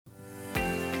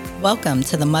Welcome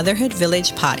to the Motherhood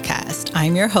Village podcast.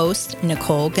 I'm your host,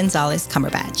 Nicole Gonzalez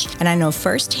Cumberbatch, and I know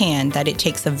firsthand that it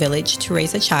takes a village to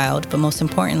raise a child, but most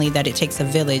importantly, that it takes a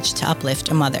village to uplift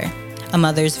a mother. A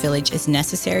mother's village is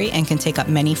necessary and can take up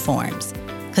many forms.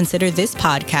 Consider this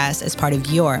podcast as part of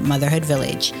your motherhood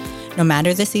village. No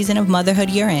matter the season of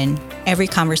motherhood you're in, every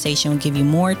conversation will give you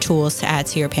more tools to add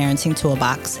to your parenting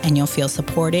toolbox, and you'll feel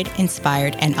supported,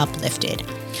 inspired, and uplifted.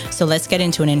 So let's get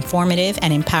into an informative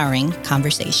and empowering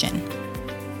conversation.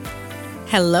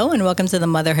 Hello and welcome to the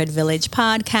Motherhood Village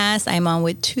podcast. I'm on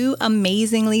with two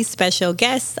amazingly special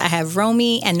guests. I have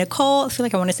Romy and Nicole. I feel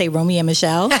like I want to say Romy and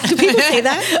Michelle. Do people say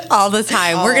that? All the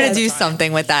time. We're going to do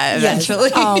something with that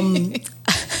eventually. Yes.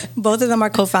 Both of them are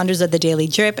co-founders of The Daily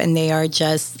Drip, and they are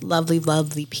just lovely,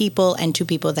 lovely people and two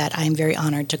people that I'm very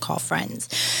honored to call friends.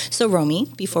 So, Romy,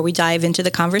 before we dive into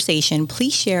the conversation,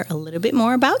 please share a little bit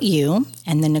more about you.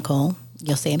 And then, Nicole,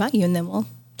 you'll say about you, and then we'll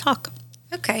talk.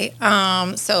 Okay.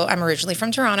 So I'm originally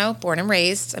from Toronto, born and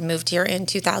raised. I moved here in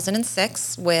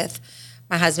 2006 with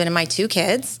my husband and my two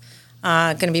kids.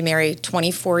 Going to be married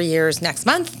 24 years next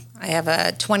month. I have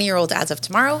a 20-year-old as of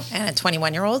tomorrow and a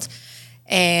 21-year-old.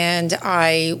 And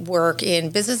I work in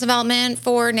business development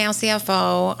for now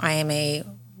CFO. I am a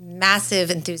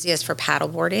massive enthusiast for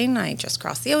paddleboarding. I just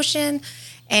crossed the ocean.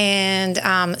 And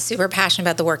super passionate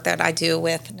about the work that I do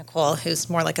with Nicole, who's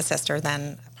more like a sister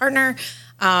than a partner,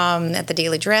 at The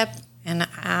Daily Drip. And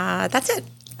that's it.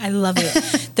 I love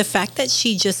it. The fact that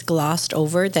she just glossed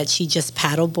over that she just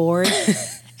paddleboard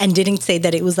and didn't say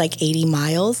that it was like 80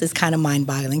 miles is kind of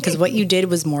mind-boggling, because what you did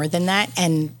was more than that.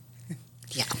 And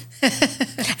yeah.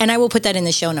 And I will put that in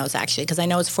the show notes, actually, because I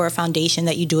know it's for a foundation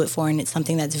that you do it for, and it's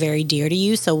something that's very dear to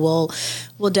you. So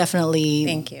we'll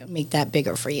definitely make that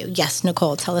bigger for you. Yes,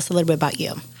 Nicole, tell us a little bit about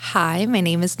you. Hi, my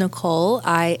name is Nicole.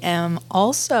 I am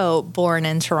also born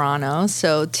in Toronto,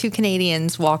 so two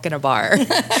Canadians walk in a bar.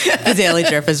 The Daily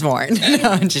Drip is born.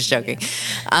 No, I'm just joking.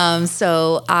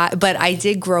 But I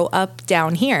did grow up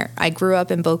down here. I grew up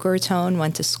in Boca Raton,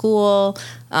 went to school.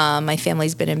 My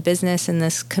family's been in business in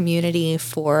this community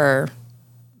for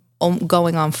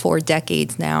going on 4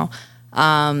 decades now.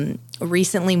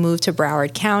 Recently moved to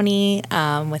Broward County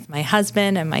with my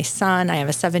husband and my son. I have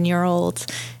a 7-year-old.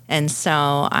 And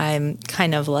so I'm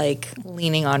kind of like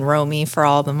leaning on Romy for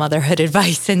all the motherhood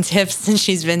advice and tips, since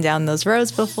she's been down those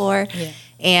roads before. Yeah.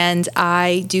 And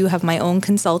I do have my own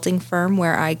consulting firm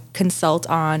where I consult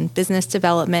on business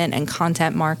development and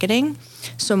content marketing.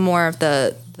 So more of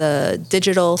the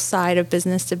digital side of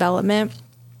business development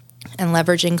and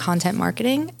leveraging content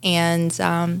marketing. And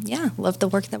love the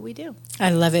work that we do. I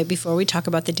love it. Before we talk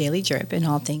about The Daily Drip and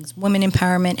all things women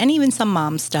empowerment and even some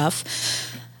mom stuff,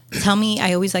 tell me,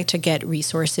 I always like to get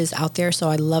resources out there. So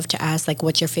I love to ask, like,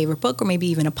 what's your favorite book, or maybe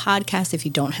even a podcast if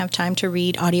you don't have time to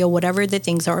read audio, whatever the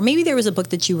things are. Or maybe there was a book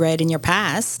that you read in your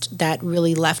past that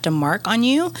really left a mark on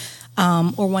you.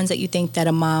 Or ones that you think that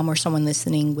a mom or someone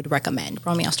listening would recommend.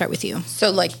 Romy, I'll start with you.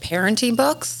 So like parenting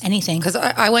books? Anything. Because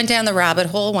I went down the rabbit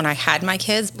hole when I had my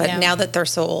kids, but now that they're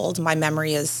so old, my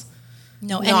memory is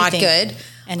not good.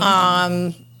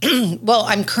 Well,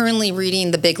 I'm currently reading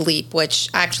The Big Leap, which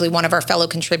actually one of our fellow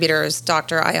contributors,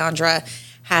 Dr. Ayandra,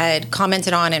 had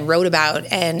commented on and wrote about,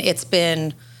 and it's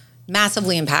been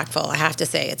massively impactful, I have to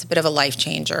say. It's a bit of a life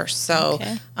changer. So,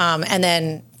 and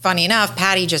then funny enough,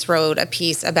 Patty just wrote a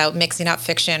piece about mixing up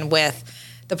fiction with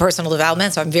the personal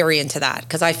development. So I'm very into that,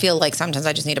 because I feel like sometimes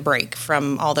I just need a break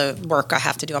from all the work I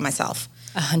have to do on myself.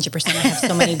 100%. I have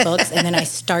so many books, and then I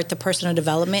start the personal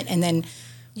development, and then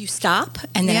you stop,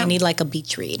 and then I need like a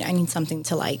beach read. I need something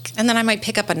to like. And then I might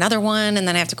pick up another one, and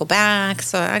then I have to go back.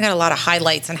 So I got a lot of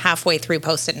highlights and halfway through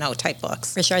Post-it note type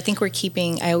books. For sure. I think we're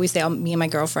keeping, I always say me and my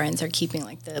girlfriends are keeping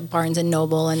like the Barnes &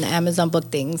 Noble and the Amazon book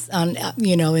things on,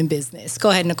 in business.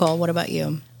 Go ahead, Nicole. What about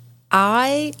you?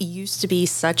 I used to be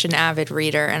such an avid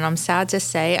reader, and I'm sad to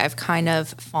say I've kind of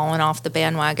fallen off the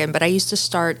bandwagon, but I used to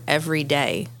start every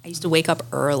day. I used to wake up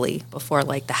early before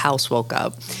like the house woke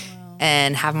up.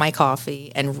 And have my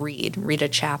coffee and read a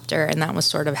chapter. And that was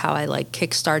sort of how I like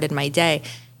kickstarted my day.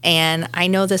 And I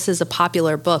know this is a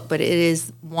popular book, but it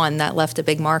is one that left a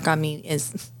big mark on me,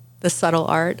 is The Subtle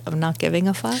Art of Not Giving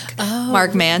a Fuck.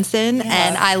 Mark Manson. Yeah.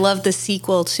 And I love the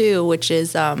sequel too, which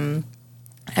is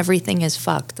Everything is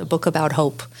Fucked, a book about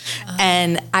hope.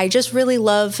 And I just really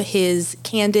love his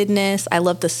candidness. I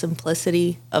love the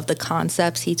simplicity of the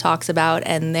concepts he talks about.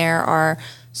 And there are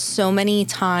so many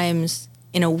times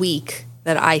in a week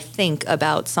that I think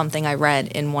about something I read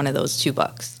in one of those 2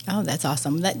 books. Oh, that's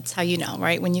awesome. That's how you know,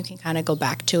 right? When you can kind of go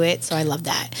back to it. So I love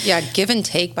that. Yeah, Give and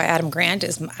Take by Adam Grant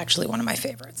is actually one of my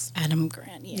favorites. Adam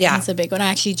Grant. Yeah. That's a big one. I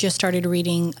actually just started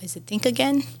reading, is it Think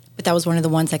Again? But that was one of the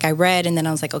ones like I read and then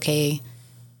I was like, okay,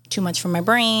 too much for my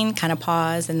brain, kind of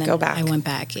paused, and then Go back. I went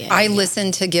back. Yeah. I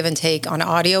listened to Give and Take on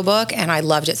audiobook and I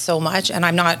loved it so much. And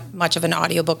I'm not much of an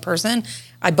audiobook person.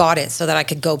 I bought it so that I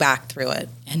could go back through it.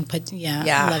 And put, Yeah,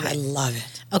 I love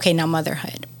it. Okay, now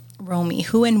motherhood. Romy,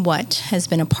 who and what has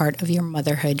been a part of your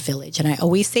motherhood village? And I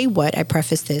always say what. I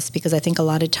preface this because I think a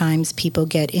lot of times people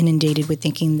get inundated with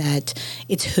thinking that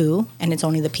it's who and it's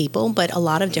only the people, but a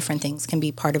lot of different things can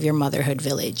be part of your motherhood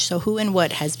village. So who and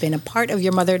what has been a part of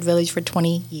your motherhood village for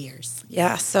 20 years?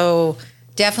 Yeah, so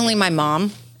definitely my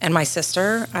mom and my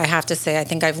sister. I have to say, I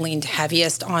think I've leaned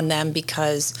heaviest on them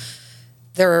because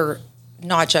they're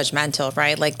not judgmental,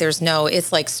 right? Like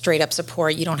it's like straight up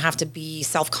support. You don't have to be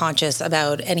self-conscious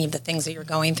about any of the things that you're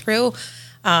going through.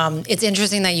 It's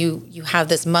interesting that you have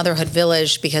this motherhood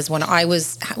village because when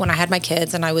I had my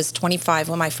kids and I was 25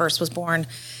 when my first was born,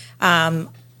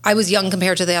 I was young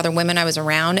compared to the other women I was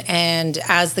around. And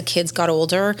as the kids got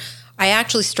older, I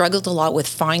actually struggled a lot with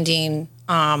finding,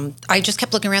 I just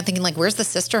kept looking around thinking like, where's the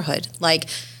sisterhood? Like,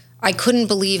 I couldn't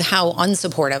believe how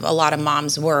unsupportive a lot of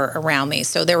moms were around me.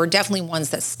 So there were definitely ones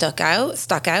that stuck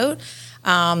out.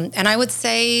 And I would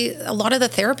say a lot of the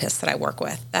therapists that I work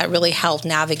with that really helped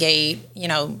navigate,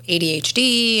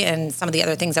 ADHD and some of the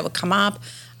other things that would come up.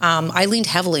 I leaned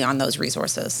heavily on those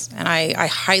resources and I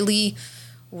highly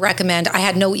recommend. I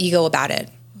had no ego about it.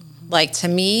 Like to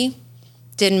me,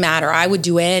 didn't matter. I would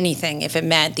do anything if it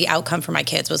meant the outcome for my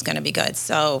kids was going to be good.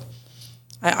 So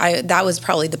that was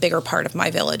probably the bigger part of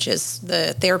my village is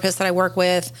the therapist that I work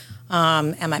with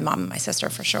and my mom and my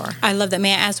sister for sure. I love that.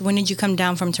 May I ask, when did you come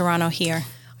down from Toronto here?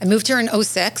 I moved here in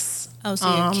 2006. Oh,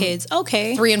 so your kids.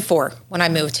 Okay. 3 and 4 when I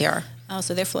moved here. Oh,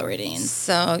 so they're Floridians.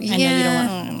 So, yeah. I know you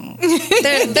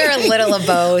don't want... they're a little of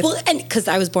both. Well, and because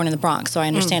I was born in the Bronx, so I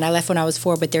understand. I left when I was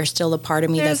 4, but there's still a part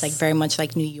of me that's like very much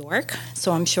like New York.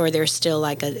 So I'm sure there's still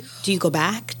like do you go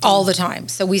back? All the time.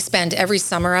 So we spend every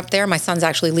summer up there. My son's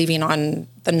actually leaving on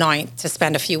the 9th to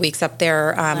spend a few weeks up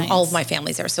there. Nice. All of my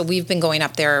family's there. So we've been going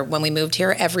up there when we moved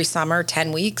here every summer,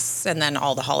 10 weeks, and then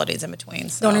all the holidays in between.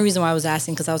 So. The only reason why I was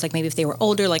asking, because I was like, maybe if they were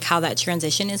older, like how that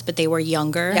transition is, but they were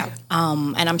younger. Yeah.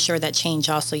 And I'm sure that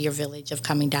changed also your village of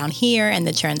coming down here and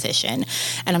the transition.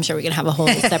 And I'm sure we can have a whole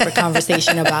separate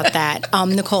conversation about that.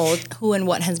 Nicole, who and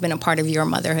what has been a part of your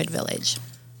motherhood village?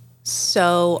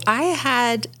 So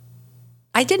I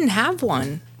didn't have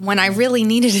one when I really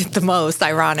needed it the most,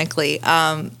 ironically.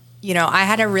 I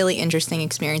had a really interesting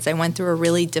experience. I went through a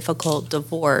really difficult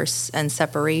divorce and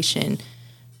separation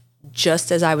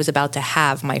just as I was about to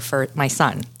have my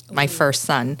first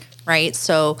son, right?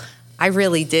 So I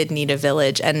really did need a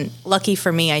village. And lucky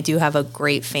for me, I do have a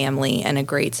great family and a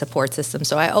great support system.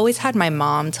 So I always had my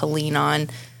mom to lean on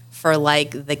for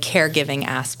like the caregiving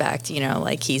aspect,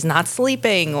 like he's not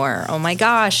sleeping or, oh my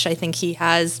gosh, I think he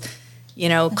has,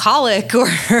 colic or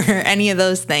any of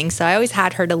those things. So I always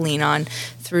had her to lean on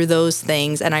through those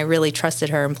things. And I really trusted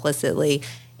her implicitly.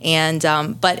 And,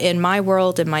 but in my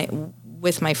world,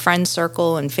 with my friend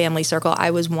circle and family circle, I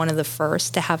was one of the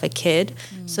first to have a kid.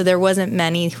 So there wasn't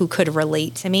many who could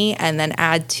relate to me. And then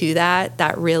add to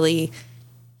that really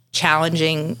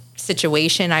challenging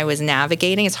situation I was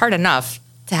navigating. It's hard enough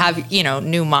to have,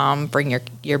 new mom bring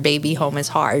your baby home is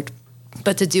hard.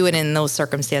 But to do it in those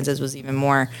circumstances was even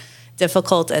more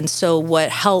difficult. And so what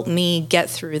helped me get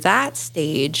through that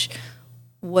stage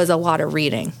was a lot of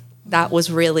reading. That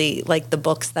was really like the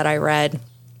books that I read,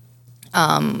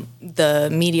 the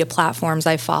media platforms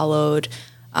I followed,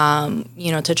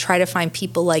 to try to find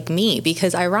people like me.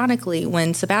 Because ironically,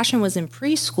 when Sebastian was in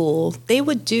preschool, they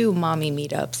would do mommy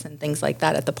meetups and things like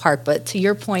that at the park. But to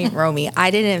your point, Romy,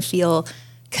 I didn't feel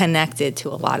connected to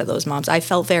a lot of those moms. I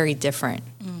felt very different.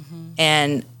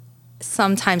 And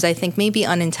sometimes I think maybe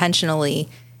unintentionally,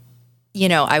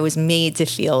 I was made to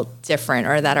feel different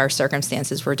or that our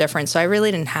circumstances were different. So I really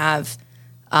didn't have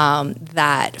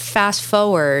that. Fast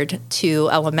forward to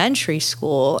elementary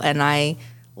school, and I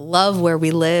love where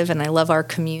we live and I love our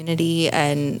community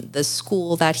and the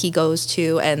school that he goes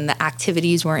to and the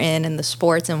activities we're in and the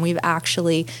sports. And we've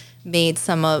actually made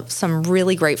some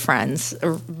really great friends,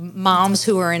 moms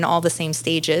who are in all the same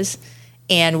stages.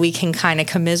 And we can kind of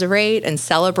commiserate and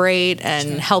celebrate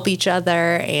and help each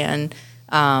other and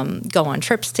go on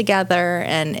trips together.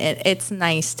 And it's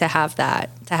nice to have that,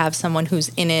 to have someone who's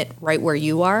in it right where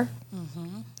you are.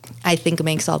 I think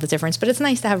makes all the difference. But it's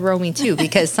nice to have Romy too,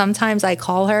 because sometimes I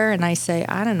call her and I say,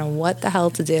 I don't know what the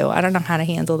hell to do. I don't know how to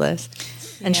handle this.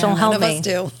 And she'll help me.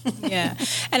 None of us do. Yeah.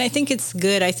 And I think it's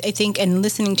good. I think, and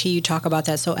listening to you talk about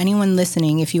that. So anyone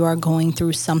listening, if you are going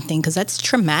through something, because that's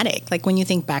traumatic. Like when you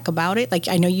think back about it, like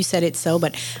I know you said it so,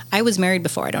 but I was married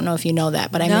before. I don't know if you know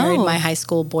that, but I married my high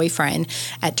school boyfriend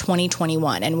at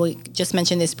 2021. And we just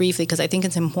mentioned this briefly because I think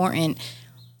it's important.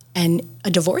 And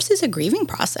a divorce is a grieving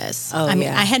process. I mean,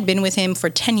 I had been with him for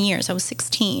 10 years. I was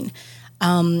 16.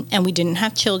 And we didn't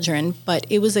have children, but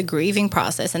it was a grieving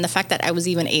process. And the fact that I was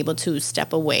even able to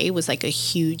step away was like a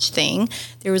huge thing.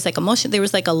 There was like emotion. There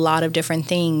was like a lot of different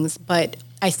things. But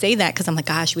I say that because I'm like,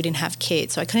 gosh, we didn't have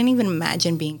kids. So I couldn't even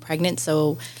imagine being pregnant.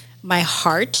 So my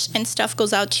heart and stuff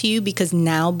goes out to you because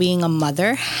now being a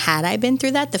mother, had I been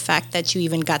through that, the fact that you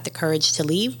even got the courage to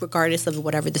leave, regardless of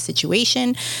whatever the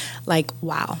situation, like,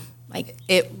 wow. Like,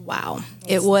 wow.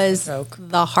 It was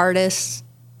the hardest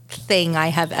thing I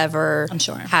have ever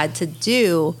had to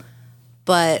do,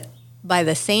 but by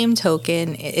the same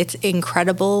token, it's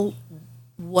incredible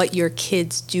what your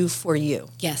kids do for you.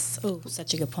 Yes. Oh,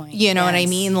 such a good point. You know what I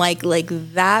mean? Like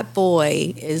that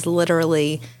boy is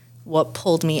literally what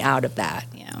pulled me out of that.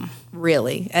 Yeah.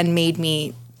 Really, and made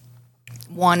me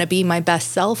want to be my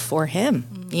best self for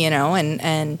him, you know,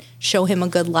 and show him a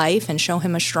good life and show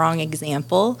him a strong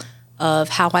example of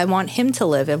how I want him to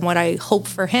live and what I hope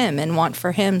for him and want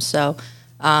for him. So,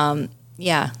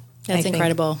 yeah. That's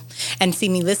incredible. And see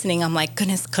me listening, I'm like,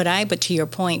 goodness, could I? But to your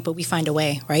point, but we find a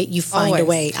way, right? You find a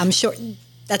way. I'm sure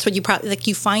that's what you probably, like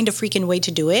you find a freaking way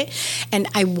to do it. And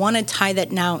I want to tie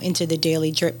that now into the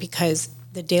Daily Drip because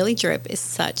the Daily Drip is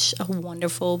such a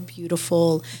wonderful,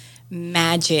 beautiful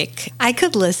magic. I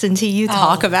could listen to you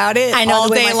talk about it all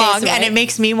day long, and it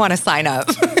makes me want to sign up.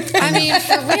 I mean,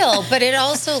 for real. But it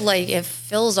also, like, it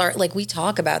fills our, like, we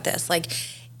talk about this. Like,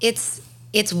 it's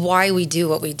why we do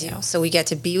what we do. So we get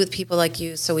to be with people like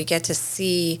you. So we get to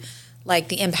see, like,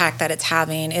 the impact that it's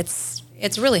having.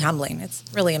 It's really humbling. It's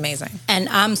really amazing. And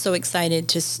I'm so excited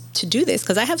to do this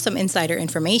because I have some insider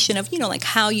information of, you know, like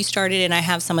how you started, and I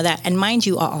have some of that. And mind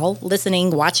you, all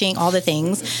listening, watching, all the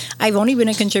things. I've only been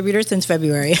a contributor since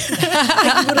February.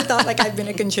 I would have thought like I've been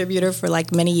a contributor for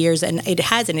like many years, and it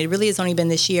hasn't. It really has only been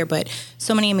this year, but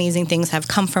so many amazing things have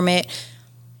come from it.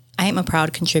 I am a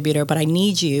proud contributor, but I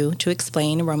need you to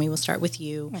explain. Romy, we'll start with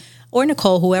you. Or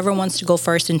Nicole, whoever wants to go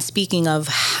first. And speaking of,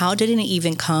 how did it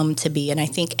even come to be? And I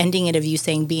think ending it of you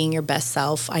saying being your best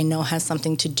self, I know has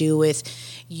something to do with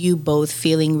you both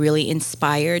feeling really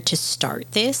inspired to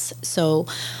start this. So,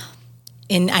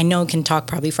 and I know can talk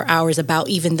probably for hours about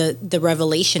even the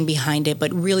revelation behind it,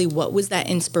 but really what was that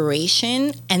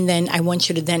inspiration? And then I want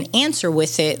you to then answer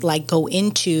with it, like go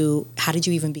into how did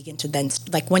you even begin to then,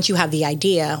 like once you have the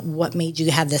idea, what made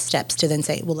you have the steps to then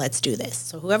say, well, let's do this.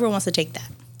 So whoever wants to take that.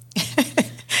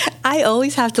 I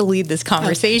always have to lead this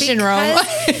conversation, Rome.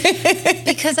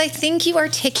 Because I think you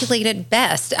articulated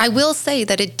best. I will say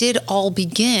that it did all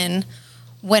begin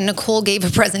when Nicole gave a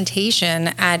presentation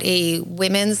at a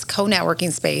women's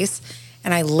co-networking space,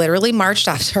 and I literally marched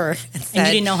after her and said... And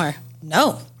you didn't know her?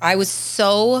 No. I was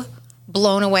so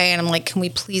blown away, and I'm like, can we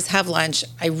please have lunch?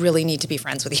 I really need to be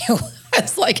friends with you.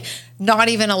 It's like, not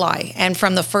even a lie. And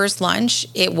from the first lunch,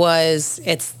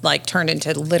 it's like turned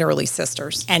into literally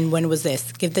sisters. And when was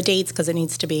this? Give the dates because it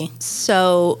needs to be.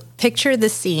 So picture the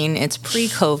scene. It's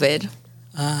pre-COVID.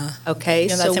 Okay.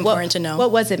 Yeah, that's important to know.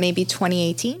 What was it? Maybe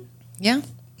 2018? Yeah.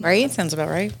 Right? That sounds about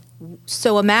right.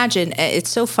 So imagine, it's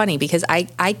so funny because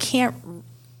I can't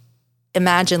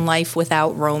imagine life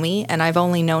without Romy, and I've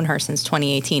only known her since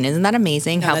 2018. Isn't that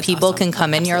amazing how people awesome. Can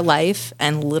come in your life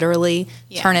and literally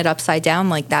turn it upside down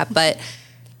like that? But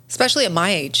especially at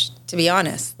my age, to be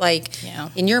honest, like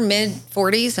in your mid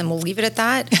 40s, and we'll leave it at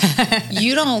that,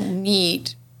 you don't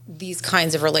need these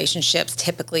kinds of relationships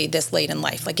typically this late in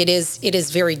life. Like it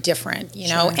is very different, you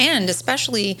know, and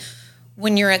especially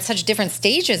when you're at such different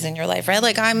stages in your life, right?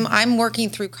 Like I'm working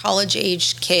through college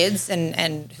age kids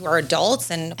and who are adults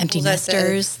and empty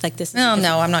nesters like this. No,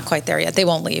 I'm not quite there yet. They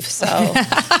won't leave. So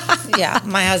yeah,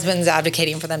 my husband's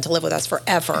advocating for them to live with us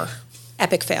forever.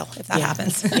 Epic fail if that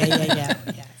happens. Yeah.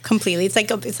 Completely. It's like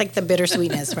the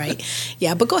bittersweetness, right?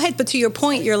 Yeah. But go ahead. But to your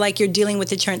point, you're dealing with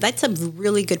the churn. That's a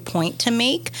really good point to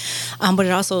make. But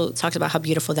it also talks about how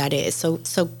beautiful that is. So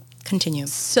continue.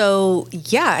 So,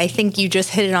 yeah, I think you just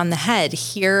hit it on the head.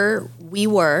 Here we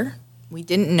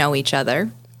didn't know each other.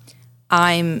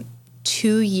 I'm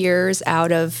 2 years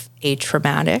out of a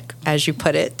traumatic, as you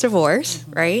put it, divorce,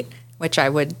 right? Which I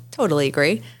would totally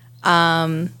agree.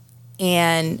 And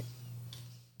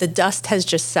the dust has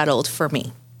just settled for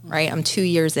me, right? I'm 2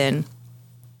 years in.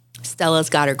 Stella's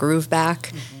got her groove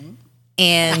back.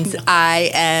 And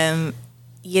I am,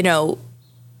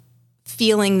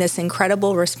 feeling this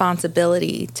incredible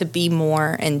responsibility to be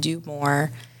more and do more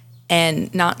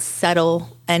and not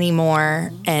settle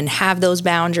anymore and have those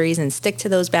boundaries and stick to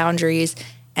those boundaries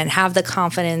and have the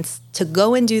confidence to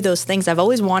go and do those things I've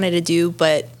always wanted to do,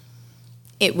 but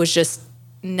it was just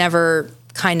never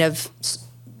kind of,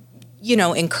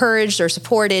 encouraged or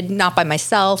supported, not by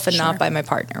myself and not by my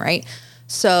partner, right?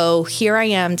 So here I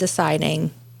am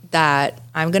deciding that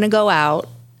I'm going to go out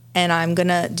and I'm going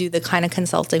to do the kind of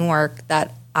consulting work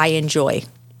that I enjoy.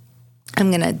 I'm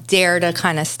going to dare to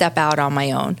kind of step out on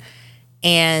my own.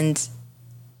 And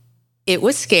it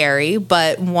was scary,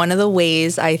 but one of the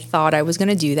ways I thought I was going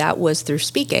to do that was through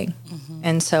speaking.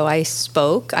 And so I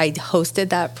spoke. I hosted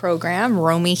that program.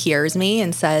 Romy hears me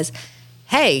and says,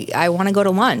 hey, I want to go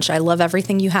to lunch. I love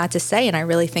everything you had to say, and I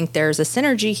really think there's a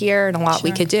synergy here and a lot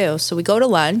we could do. So we go to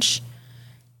lunch,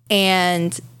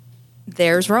 and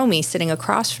there's Romy sitting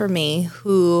across from me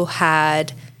who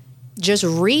had just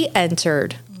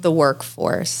re-entered the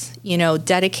workforce,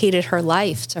 dedicated her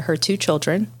life to her 2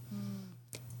 children,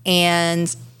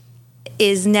 and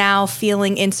is now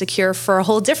feeling insecure for a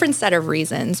whole different set of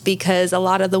reasons, because a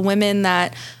lot of the women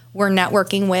that we're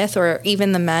networking with, or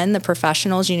even the men, the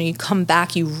professionals, you come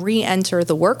back, you re-enter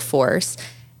the workforce,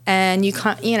 and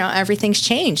everything's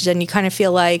changed, and you kind of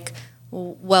feel like,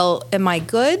 well, am I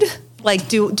good? Like,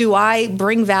 do I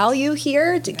bring value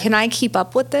here? Can I keep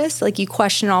up with this? Like, you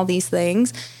question all these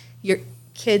things. Your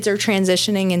kids are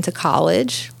transitioning into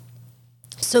college.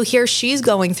 So here she's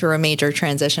going through a major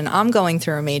transition. I'm going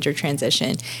through a major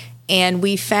transition. And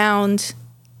we found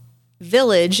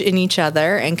village in each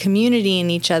other and community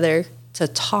in each other to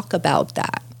talk about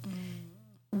that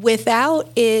without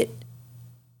it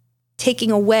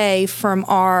taking away from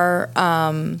our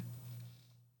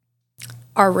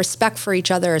respect for each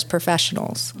other as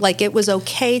professionals. Like, it was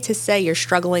okay to say you're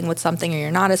struggling with something, or you're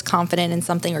not as confident in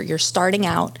something, or you're starting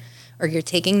out, or you're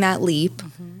taking that leap,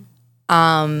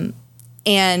 and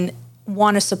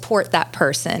want to support that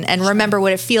person and remember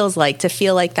what it feels like to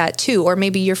feel like that too. Or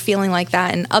maybe you're feeling like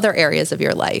that in other areas of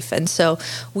your life. And so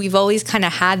we've always kind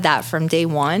of had that from day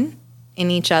one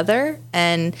in each other.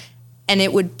 And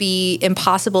it would be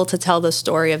impossible to tell the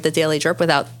story of the Daily Drip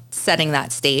without setting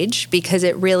that stage, because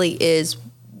it really is,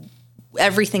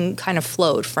 everything kind of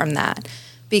flowed from that,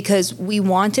 because we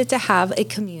wanted to have a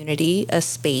community, a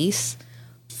space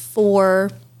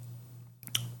for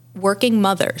working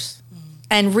mothers.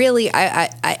 And really,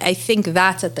 I think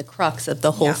that's at the crux of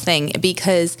the whole thing,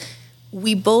 because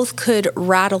we both could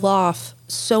rattle off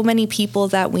so many people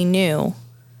that we knew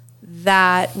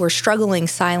that were struggling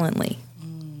silently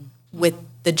with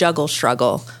the juggle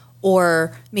struggle,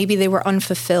 or maybe they were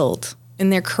unfulfilled in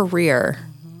their career,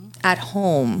 at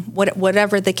home,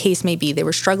 whatever the case may be. They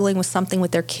were struggling with something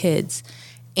with their kids,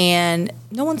 and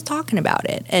no one's talking about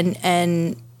it.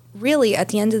 And really, at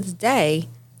the end of the day,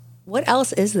 what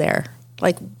else is there?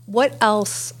 Like, what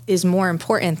else is more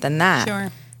important than that?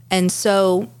 Sure. And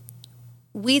so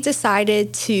we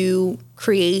decided to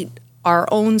create our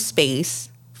own space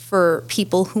for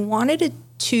people who wanted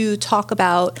to talk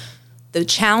about the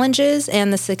challenges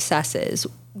and the successes,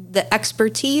 the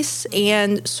expertise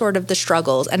and sort of the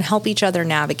struggles, and help each other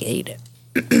navigate it.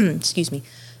 Excuse me.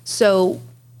 So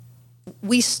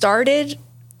we started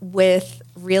with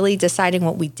really deciding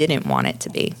what we didn't want it to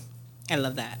be. I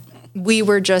love that. We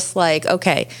were just like,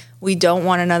 okay, we don't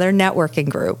want another networking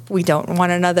group. We don't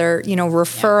want another,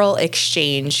 referral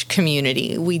exchange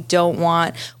community. We don't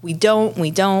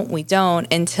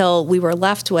until we were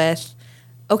left with,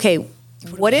 okay,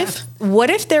 what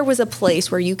if there was a place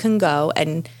where you can go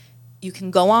and you can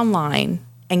go online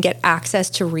and get access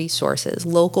to resources,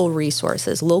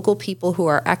 local people who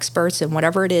are experts in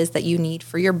whatever it is that you need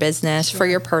for your business, for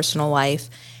your personal life,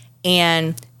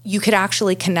 and you could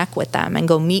actually connect with them and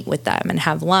go meet with them and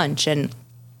have lunch. And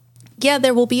yeah,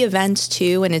 there will be events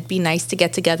too, and it'd be nice to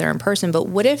get together in person. But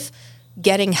what if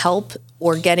getting help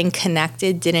or getting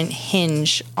connected didn't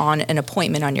hinge on an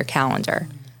appointment on your calendar?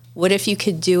 What if you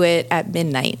could do it at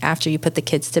midnight after you put the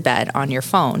kids to bed on your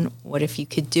phone? What if you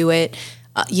could do it,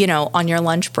 on your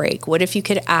lunch break? What if you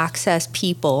could access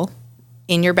people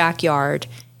in your backyard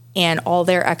and all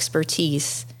their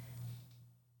expertise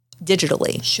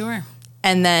digitally? Sure.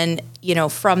 And then,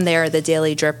 from there, the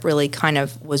Daily Drip really kind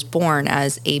of was born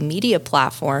as a media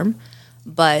platform.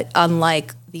 But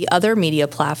unlike the other media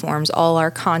platforms, all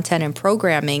our content and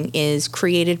programming is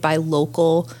created by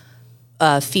local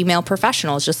female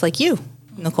professionals, just like you.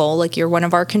 Nicole, like you're one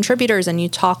of our contributors and you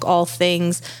talk all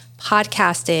things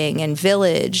podcasting and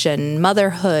village and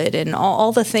motherhood and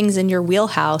all the things in your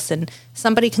wheelhouse. And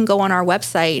somebody can go on our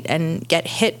website and get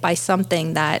hit by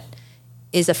something that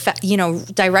is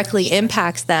directly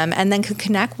impacts them, and then can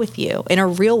connect with you in a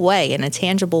real way, in a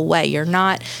tangible way. You're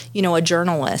not, a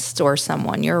journalist or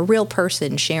someone. You're a real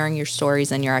person sharing your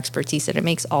stories and your expertise, and it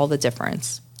makes all the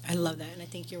difference. I love that. And I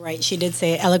think you're right. She did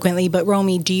say it eloquently. But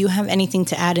Romy, do you have anything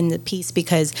to add in the piece?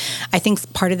 Because I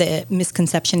think part of the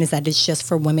misconception is that it's just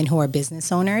for women who are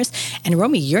business owners. And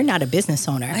Romy, you're not a business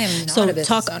owner. I am not a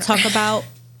business owner.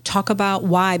 Talk about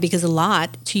why, because a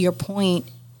lot, to your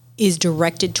point, is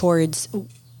directed towards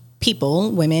people,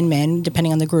 women, men,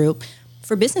 depending on the group,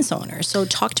 for business owners. So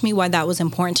talk to me why that was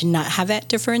important to not have that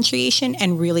differentiation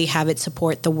and really have it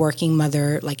support the working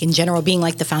mother, like in general, being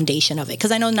like the foundation of it.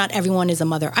 Because I know not everyone is a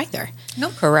mother either. No,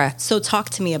 correct. So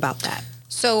talk to me about that.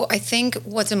 So I think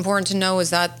what's important to know is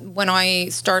that when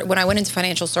I went into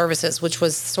financial services, which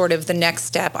was sort of the next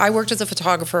step, I worked as a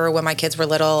photographer when my kids were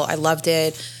little. I loved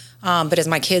it. But as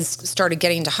my kids started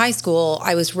getting into high school,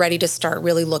 I was ready to start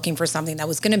really looking for something that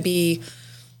was going to be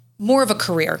more of a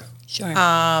career. Sure.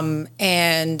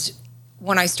 And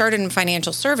when I started in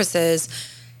financial services,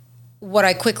 what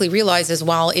I quickly realized is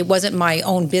while it wasn't my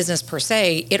own business per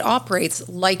se, it operates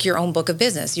like your own book of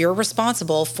business. You're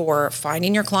responsible for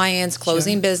finding your clients,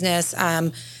 closing business.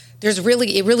 It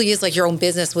really is like your own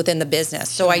business within the business.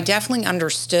 So I definitely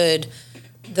understood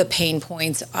the pain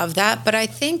points of that. But I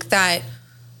think that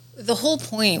the whole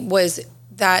point was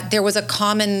that there was a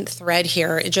common thread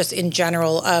here, just in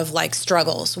general, of like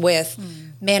struggles with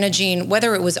managing,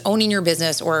 whether it was owning your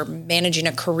business or managing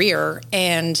a career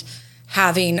and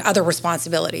having other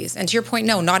responsibilities. And to your point,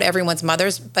 no, not everyone's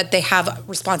mothers, but they have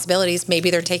responsibilities.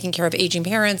 Maybe they're taking care of aging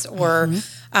parents, or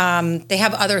they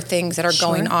have other things that are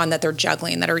going on that they're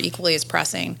juggling that are equally as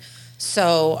pressing.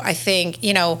 So I think,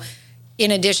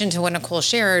 in addition to what Nicole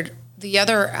shared, the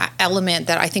other element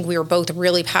that I think we were both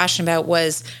really passionate about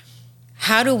was,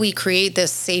 how do we create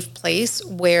this safe place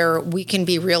where we can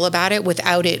be real about it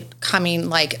without it coming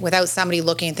without somebody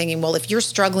looking and thinking, well, if you're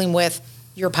struggling with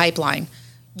your pipeline,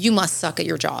 you must suck at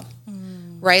your job,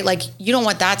 right? Like, you don't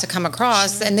want that to come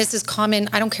across. Sure. And this is common.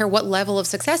 I don't care what level of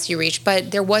success you reach,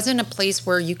 but there wasn't a place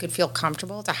where you could feel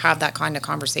comfortable to have that kind of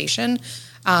conversation.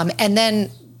 And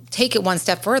then take it one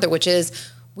step further, which is,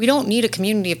 we don't need a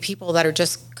community of people that are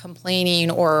just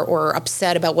complaining or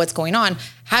upset about what's going on.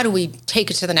 How do we take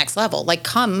it to the next level? Like,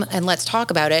 come and let's talk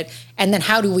about it. And then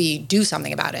how do we do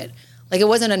something about it? Like, it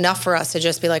wasn't enough for us to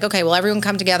just be like, okay, well, everyone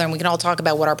come together and we can all talk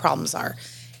about what our problems are.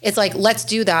 It's like, let's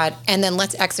do that. And then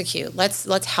let's execute.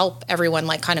 Let's help everyone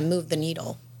kind of move the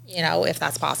needle, if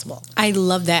that's possible. I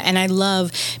love that. And I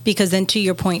love, because then to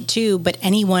your point too, but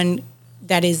anyone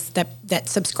that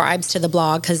subscribes to the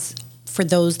blog, because for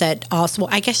those that also,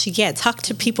 I guess talk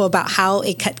to people about how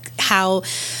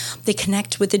they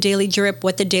connect with the Daily Drip,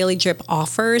 what the Daily Drip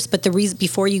offers. But the reason,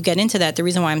 before you get into that, the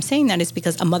reason why I'm saying that is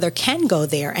because a mother can go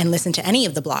there and listen to any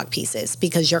of the blog pieces,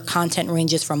 because your content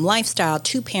ranges from lifestyle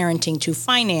to parenting to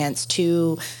finance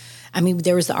to,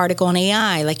 there was the article on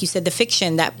AI, like you said, the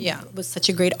fiction, that was such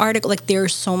a great article. Like,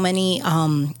 there's so many,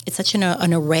 it's such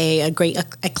an array, a great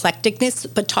eclecticness,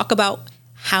 but talk about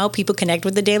how people connect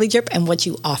with the Daily Drip and what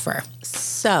you offer.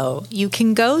 So you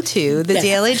can go to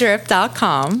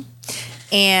thedailydrip.com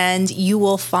and you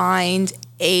will find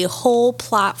a whole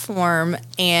platform,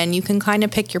 and you can kind of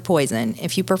pick your poison.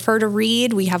 If you prefer to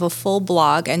read, we have a full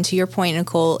blog. And to your point,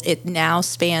 Nicole, it now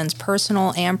spans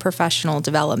personal and professional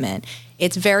development.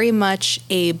 It's very much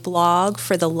a blog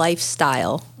for the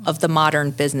lifestyle of the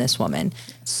modern businesswoman.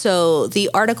 So the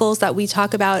articles that we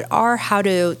talk about are how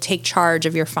to take charge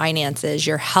of your finances,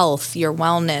 your health, your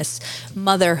wellness,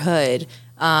 motherhood,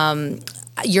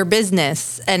 your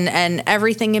business, and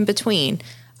everything in between.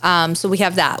 So we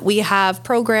have that. We have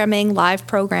programming, live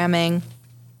programming,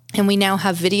 and we now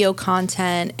have video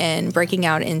content and breaking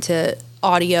out into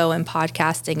audio and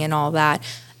podcasting and all that.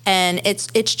 And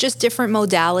it's just different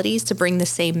modalities to bring the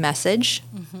same message.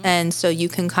 And so you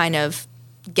can kind of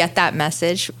get that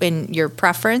message in your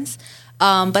preference.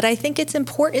 But I think it's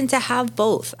important to have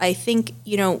both. I think,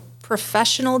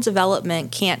 professional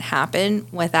development can't happen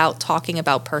without talking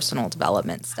about personal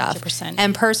development stuff. 100%.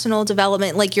 And personal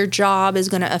development, like your job is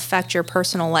going to affect your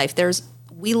personal life.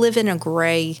 We live in a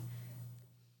gray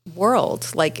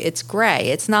world. Like, it's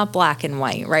gray. It's not black and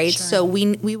white, right? Sure. So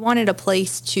we wanted a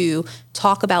place to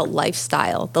talk about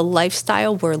lifestyle, the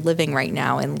lifestyle we're living right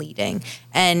now and leading.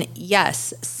 And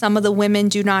yes, some of the women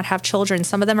do not have children.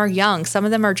 Some of them are young. Some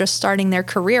of them are just starting their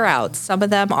career out. Some of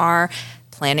them are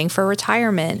planning for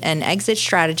retirement and exit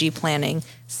strategy planning.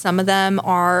 Some of them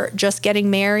are just getting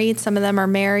married. Some of them are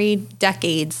married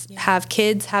decades, have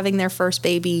kids, having their first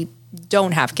baby,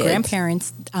 don't have kids.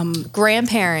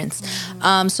 Grandparents.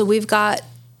 So we've got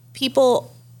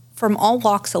people from all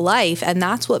walks of life, and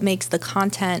that's what makes the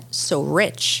content so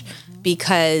rich,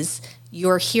 because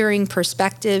you're hearing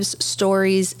perspectives,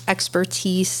 stories,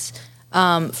 expertise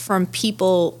from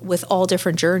people with all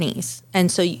different journeys.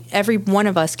 And so every one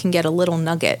of us can get a little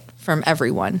nugget from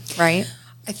everyone, right?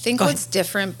 I think what's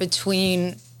different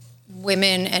between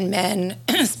women and men,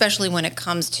 especially when it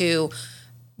comes to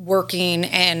working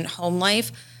and home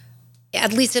life,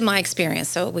 at least in my experience,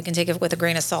 so we can take it with a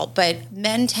grain of salt, but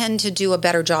men tend to do a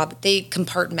better job. They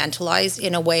compartmentalize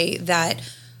in a way that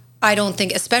I don't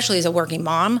think, especially as a working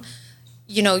mom,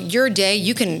 you know, your day,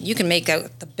 you can make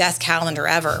out the best calendar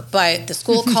ever, but the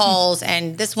school calls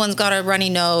and this one's got a runny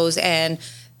nose and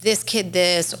this kid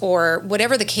this, or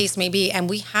whatever the case may be. And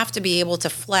we have to be able to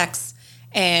flex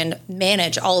and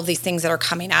manage all of these things that are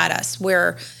coming at us,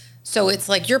 so it's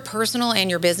like your personal and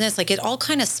your business, like it all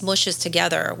kind of smushes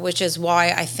together, which is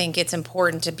why I think it's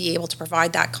important to be able to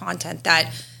provide that content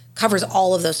that covers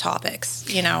all of those topics,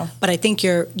 you know. But I think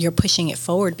you're pushing it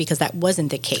forward, because that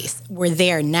wasn't the case. We're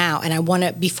there now. And I want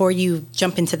to, before you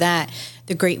jump into that,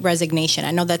 the Great Resignation.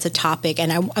 I know that's a topic,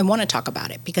 and I want to talk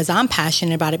about it because I'm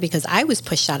passionate about it, because I was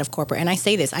pushed out of corporate. And I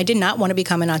say this, I did not want to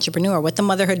become an entrepreneur. What the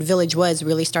Motherhood Village was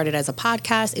really started as a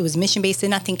podcast. It was mission-based.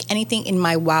 Did not think anything in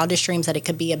my wildest dreams that it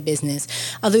could be a business,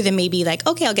 other than maybe like,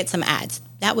 okay, I'll get some ads.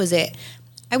 That was it.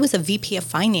 I was a VP of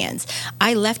finance.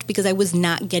 I left because I was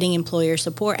not getting employer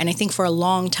support. And I think for a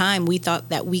long time, we thought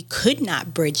that we could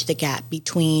not bridge the gap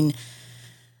between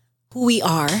who we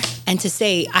are and to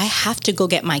say, I have to go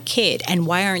get my kid. And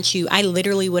why aren't you? I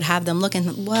literally would have them look and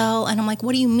I'm like,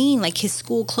 what do you mean? Like, his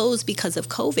school closed because of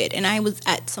COVID. And I was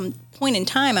at some point in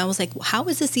time, I was like, how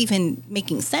is this even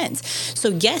making sense? So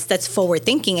yes, that's forward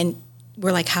thinking. And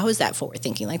we're like, how is that forward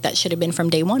thinking? Like, that should have been from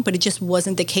day one, but it just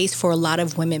wasn't the case for a lot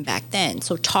of women back then.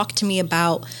 So talk to me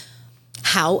about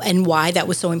how and why that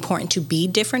was so important to be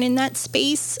different in that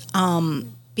space.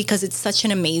 Because it's such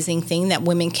an amazing thing that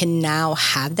women can now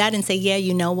have that and say, yeah,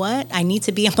 you know what? I need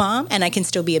to be a mom and I can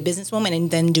still be a businesswoman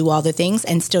and then do all the things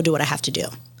and still do what I have to do.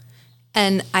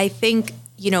 And I think,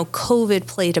 you know, COVID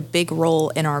played a big role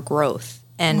in our growth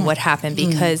and what happened,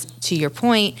 because to your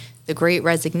point, the Great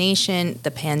Resignation,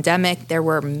 the pandemic, there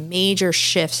were major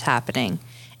shifts happening.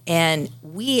 And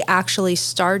we actually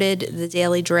started the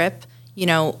Daily Drip, you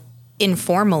know,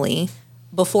 informally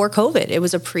before COVID. It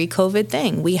was a pre-COVID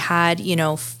thing. We had, you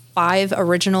know, 5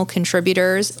 original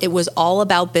contributors. It was all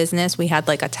about business. We had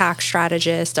like a tax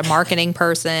strategist, a marketing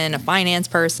person, a finance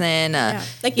person,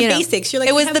 like the basics. You're like,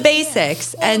 it was the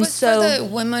basics. Well, and it was so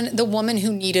for the woman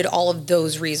who needed all of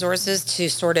those resources to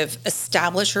sort of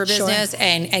establish her business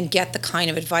and get the kind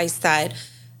of advice that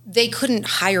they couldn't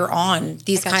hire on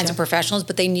these kinds of professionals,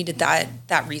 but they needed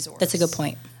that resource. That's a good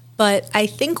point. But I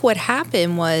think what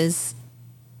happened was,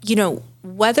 you know,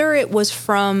 whether it was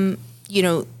from, you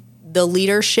know, the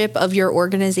leadership of your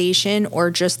organization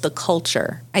or just the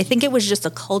culture. I think it was just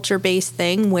a culture-based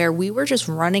thing where we were just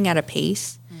running at a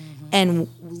pace and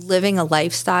living a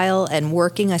lifestyle and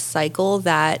working a cycle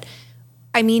that,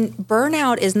 I mean,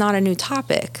 burnout is not a new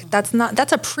topic. That's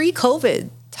a pre-COVID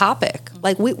topic.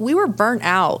 Like we were burnt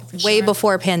out way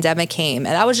before a pandemic came.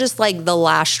 And that was just like the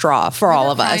last straw for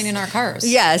all of us. Crying in our cars.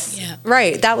 Yes. Yeah.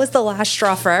 Right. That was the last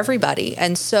straw for everybody.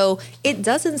 And so it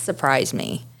doesn't surprise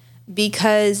me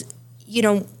because, you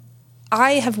know,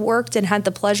 I have worked and had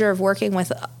the pleasure of working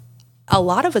with a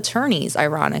lot of attorneys,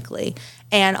 ironically,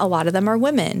 and a lot of them are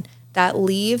women that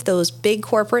leave those big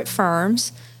corporate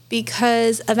firms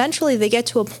because eventually they get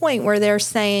to a point where they're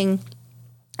saying,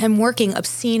 I'm working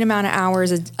obscene amount of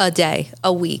hours a day,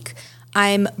 a week.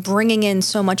 I'm bringing in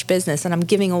so much business and I'm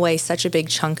giving away such a big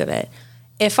chunk of it.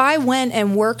 If I went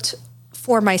and worked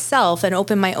for myself and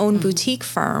opened my own boutique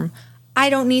firm, I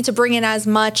don't need to bring in as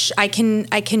much. I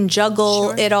can juggle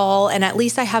it all, and at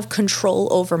least I have control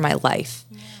over my life.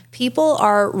 Yeah. People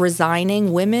are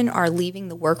resigning. Women are leaving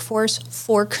the workforce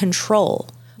for control.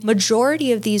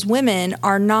 Majority of these women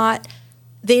are not,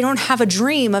 they don't have a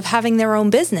dream of having their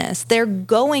own business. They're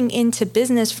going into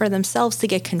business for themselves to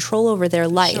get control over their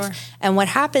life. Sure. And what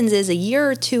happens is a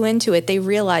year or two into it, they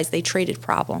realize they traded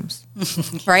problems,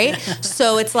 right?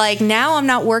 So it's like, now I'm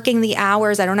not working the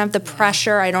hours. I don't have the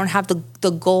pressure. I don't have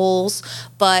the goals.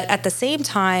 But at the same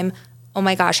time, oh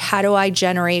my gosh, how do I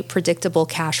generate predictable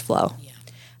cash flow? Yeah.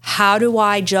 How do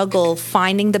I juggle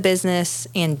finding the business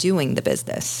and doing the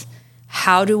business?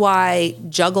 How do I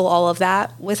juggle all of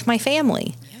that with my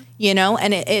family? Yeah. You know,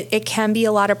 and it can be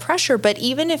a lot of pressure. But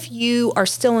even if you are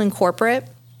still in corporate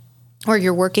or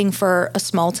you're working for a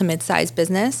small to mid-sized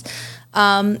business,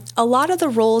 a lot of the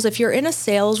roles, if you're in a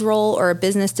sales role or a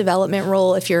business development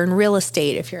role, if you're in real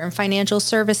estate, if you're in financial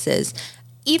services,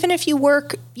 even if you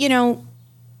work,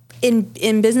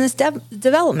 in business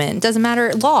development, doesn't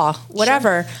matter, law,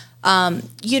 whatever,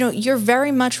 you're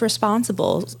very much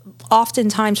responsible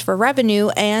oftentimes for revenue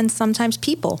and sometimes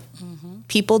people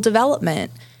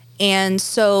development. And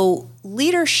so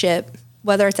leadership,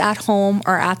 whether it's at home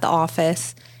or at the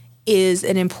office, is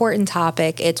an important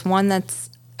topic. It's one that's,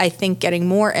 I think, getting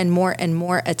more and more and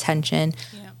more attention.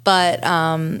 Yeah.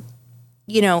 But,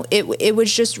 it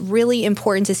was just really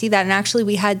important to see that. And actually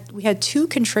we had 2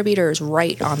 contributors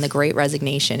write on the Great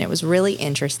Resignation. It was really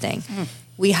interesting.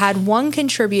 We had one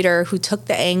contributor who took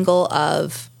the angle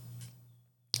of,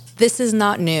 this is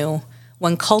not new.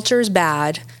 When culture is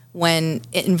bad, when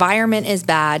environment is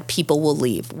bad, people will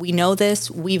leave. We know this.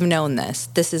 We've known this.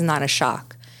 This is not a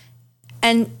shock.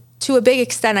 And to a big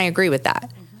extent, I agree with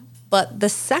that. But the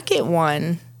second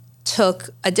one took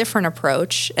a different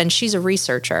approach, and she's a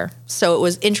researcher. So it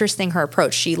was interesting, her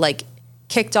approach. She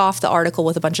kicked off the article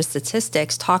with a bunch of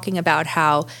statistics talking about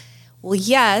how, well,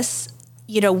 yes,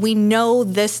 we know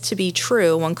this to be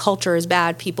true. When culture is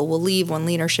bad, people will leave. When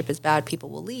leadership is bad, people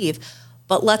will leave.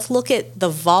 But let's look at the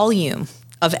volume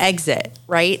of exit,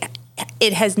 right?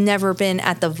 It has never been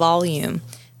at the volume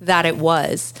that it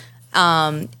was.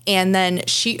 And then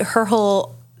her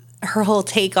whole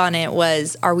take on it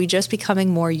was, are we just becoming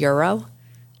more Euro?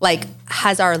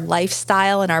 Has our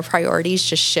lifestyle and our priorities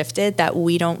just shifted that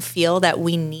we don't feel that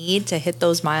we need to hit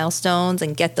those milestones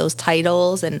and get those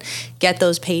titles and get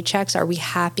those paychecks? Are we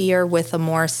happier with a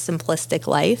more simplistic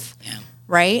life? Yeah.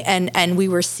 Right? And we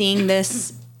were seeing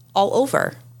this all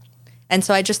over. And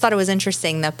so I just thought it was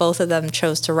interesting that both of them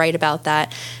chose to write about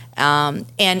that. And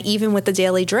even with the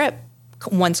Daily Drip,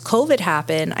 once COVID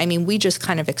happened, we just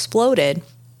kind of exploded.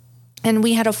 And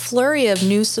we had a flurry of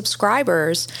new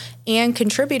subscribers and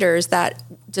contributors that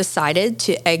decided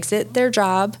to exit their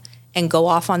job and go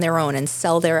off on their own and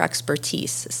sell their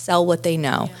expertise, sell what they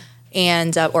know,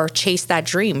 and or chase that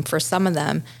dream for some of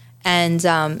them. And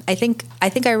I think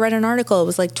I read an article. It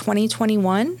was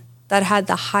 2021 that had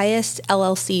the highest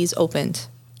LLCs opened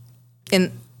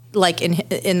in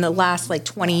the last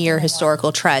 20-year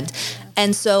historical trend.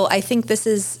 And so I think this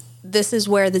is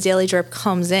where the Daily Drip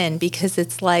comes in, because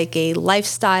it's like a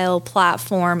lifestyle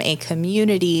platform, a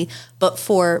community, but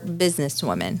for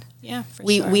businesswomen. Yeah, for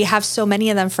sure. We have so many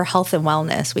of them for health and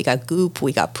wellness. We got Goop,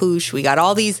 we got Poosh, we got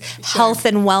all these health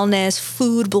and wellness,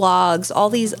 food blogs, all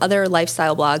these other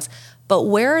lifestyle blogs. But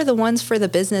where are the ones for the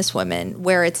businesswomen,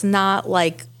 where it's not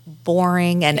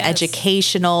boring and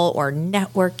educational or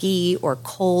networky or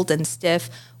cold and stiff?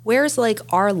 Where's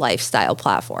our lifestyle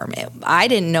platform? I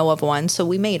didn't know of one, so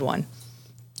we made one.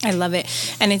 I love it.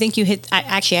 And I think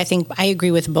I think I agree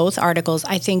with both articles.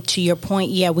 I think to your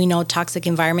point, we know toxic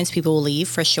environments, people will leave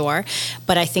for sure.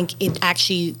 But I think it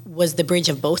actually was the bridge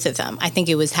of both of them. I think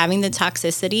it was having the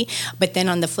toxicity, but then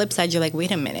on the flip side, you're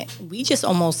wait a minute, we just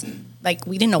almost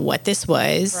we didn't know what this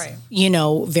was,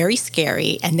 right. Very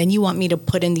scary. And then you want me to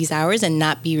put in these hours and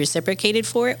not be reciprocated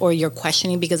for it, or you're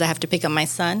questioning because I have to pick up my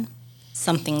son.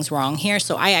 Something's wrong here.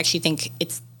 So I actually think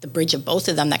it's the bridge of both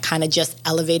of them that kind of just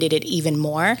elevated it even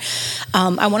more.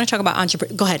 I want to talk about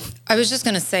entrepreneur. Go ahead. I was just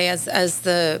going to say, as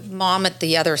the mom at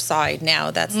the other side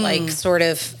now, that's sort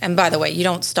of, and by the way, you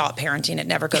don't stop parenting. It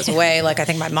never goes away. I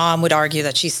think my mom would argue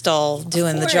that she's still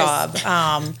doing the job.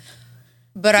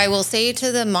 But I will say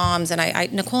to the moms,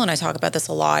 and Nicole and I talk about this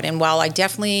a lot, and while I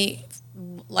definitely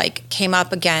came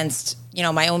up against,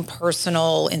 my own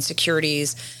personal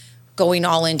insecurities, going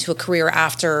all into a career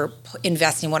after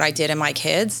investing what I did in my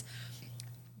kids,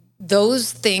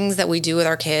 those things that we do with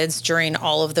our kids during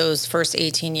all of those first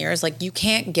 18 years, you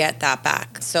can't get that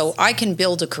back. So I can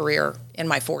build a career in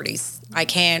my 40s. I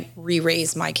can't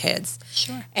re-raise my kids.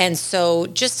 Sure. And so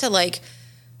just to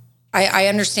I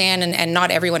understand, and not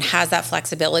everyone has that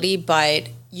flexibility, but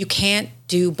you can't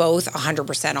do both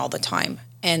 100% all the time.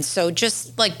 And so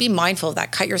just be mindful of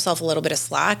that. Cut yourself a little bit of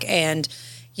slack. And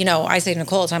I say to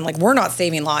Nicole all the time, we're not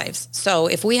saving lives. So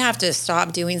if we have to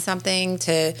stop doing something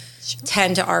to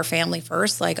tend to our family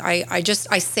first,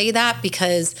 I say that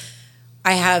because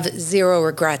I have zero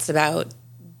regrets about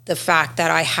the fact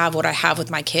that I have what I have with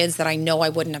my kids that I know I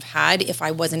wouldn't have had if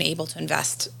I wasn't able to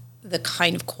invest the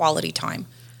kind of quality time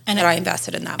that I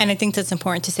invested in them. And I think that's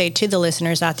important to say to the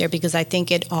listeners out there, because I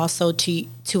think it also to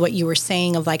what you were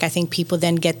saying of I think people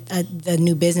then get the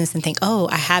new business and think, oh,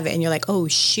 I have it. And you're oh,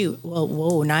 shoot, well,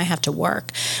 whoa, now I have to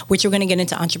work, which we're going to get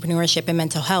into entrepreneurship and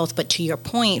mental health. But to your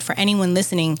point, for anyone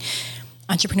listening,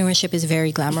 entrepreneurship is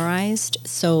very glamorized.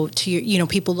 So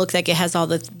people look like it has all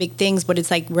the big things, but it's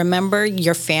like, remember,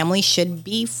 your family should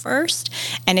be first.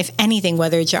 And if anything,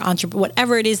 whether it's your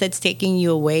whatever it is that's taking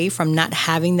you away from not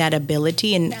having that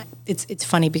ability. And it's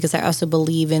funny because I also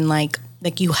believe in like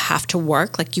you have to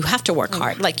work, hard, like you have to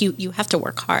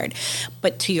work hard.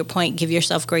 But to your point, give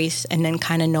yourself grace and then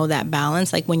kind of know that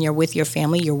balance. Like when you're with your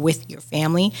family, you're with your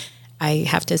family. I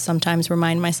have to sometimes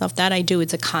remind myself that I do.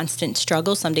 It's a constant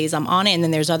struggle. Some days I'm on it, and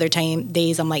then there's other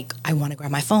days I'm like, I want to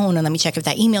grab my phone and let me check if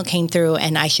that email came through,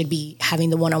 and I should be having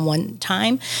the one-on-one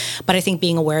time. But I think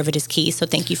being aware of it is key. So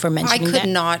thank you for mentioning that. I could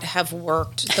not have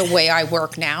worked the way I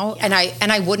work now, and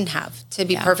I wouldn't have, to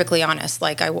be perfectly honest.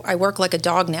 Like I work like a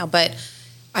dog now, but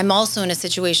I'm also in a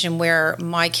situation where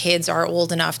my kids are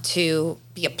old enough to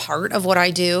be a part of what I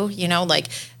do. Like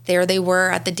there they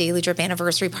were at the Daily Drip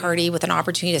anniversary party with an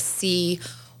opportunity to see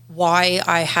why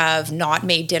I have not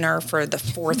made dinner for the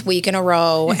 4th week in a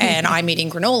row, and I'm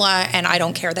eating granola, and I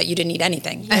don't care that you didn't eat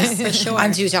anything. Yes, for sure.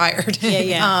 I'm too tired.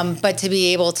 Yeah. But to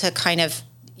be able to kind of,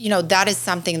 that is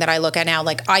something that I look at now.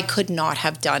 Like I could not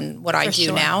have done what I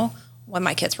do now when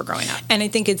my kids were growing up. And I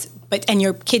think and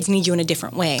your kids need you in a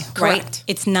different way, right? Correct.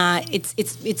 It's not,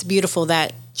 it's beautiful,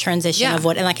 that transition of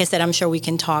and like I said, I'm sure we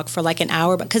can talk for like an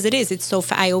hour, but because it's so,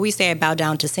 I always say I bow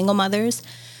down to single mothers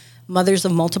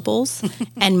of multiples,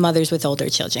 and mothers with older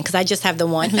children. Because I just have the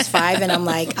one who's 5, and I'm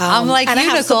like, I'm like, and you, I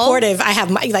have Nicole. supportive. I have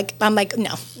I'm like,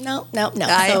 no.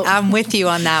 I'm with you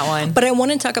on that one. But I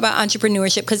want to talk about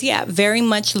entrepreneurship because, very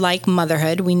much like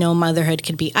motherhood, we know motherhood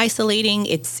could be isolating.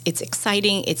 It's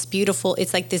exciting. It's beautiful.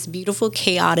 It's like this beautiful,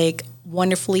 chaotic,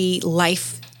 wonderfully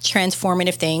life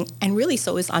transformative thing. And really,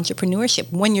 so is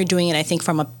entrepreneurship when you're doing it, I think,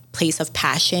 from a place of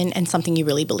passion and something you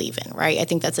really believe in, right? I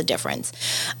think that's a difference.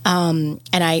 And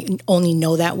I only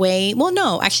know that way. Well,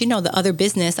 no, actually, no. The other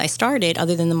business I started,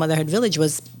 other than the Motherhood Village,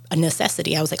 was a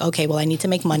necessity. I was like, okay, well, I need to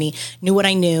make money, knew what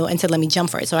I knew, and said, let me jump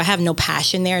for it. So I have no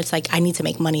passion there. It's like, I need to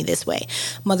make money this way.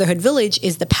 Motherhood Village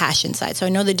is the passion side. So I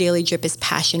know the Daily Drip is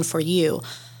passion for you.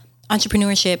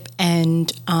 Entrepreneurship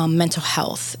and mental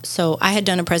health. So I had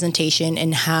done a presentation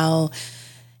in how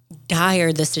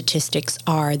dire the statistics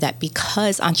are, that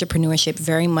because entrepreneurship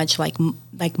very much like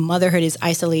motherhood is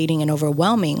isolating and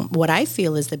overwhelming, what I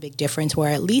feel is the big difference, where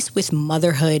at least with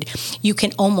motherhood, you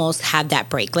can almost have that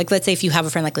break. Like, let's say if you have a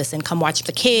friend like, listen, come watch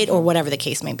the kid, or whatever the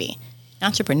case may be.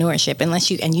 Entrepreneurship,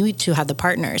 unless you two have the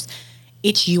partners,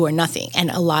 it's you or nothing.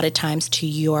 And a lot of times, to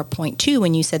your point too,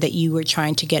 when you said that you were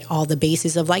trying to get all the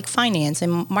bases of like finance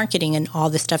and marketing and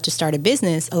all the stuff to start a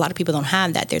business, a lot of people don't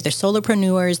have that. They're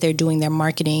solopreneurs, they're doing their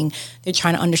marketing, they're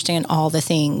trying to understand all the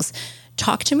things.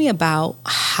 Talk to me about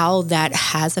how that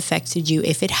has affected you,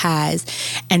 if it has,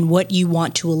 and what you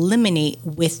want to eliminate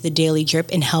with the Daily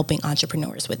Drip in helping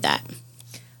entrepreneurs with that.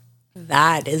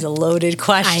 That is a loaded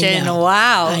question. I know.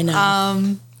 Wow. I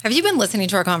know. Have you been listening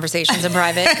to our conversations in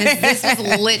private? Because this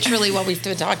is literally what we've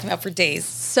been talking about for days.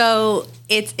 So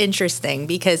it's interesting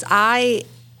because I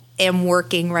am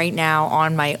working right now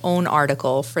on my own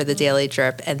article for the Daily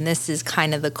Drip, and this is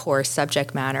kind of the core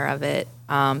subject matter of it.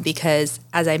 Because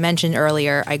as I mentioned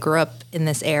earlier, I grew up in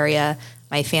this area.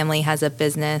 My family has a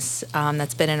business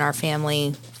that's been in our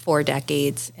family for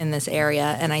decades in this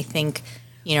area. And I think,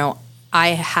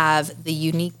 I have the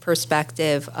unique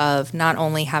perspective of not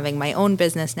only having my own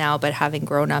business now, but having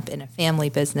grown up in a family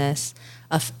business,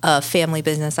 a family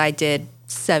business I did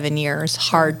 7 years,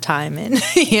 hard time in,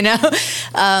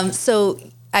 So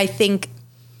I think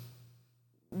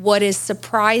what is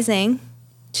surprising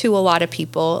to a lot of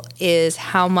people is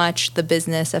how much the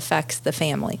business affects the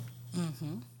family.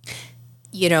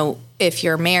 Mm-hmm. If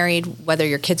you're married, whether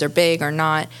your kids are big or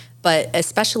not, but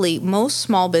especially most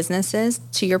small businesses,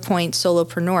 to your point,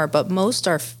 solopreneur, but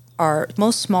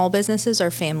most small businesses are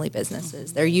family businesses.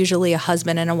 Mm-hmm. They're usually a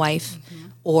husband and a wife, mm-hmm.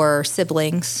 or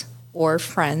siblings or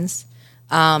friends.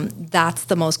 That's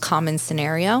the most common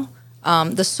scenario.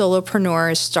 The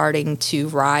solopreneur is starting to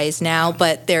rise now,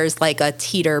 but there's like a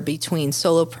teeter between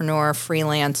solopreneur,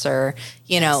 freelancer,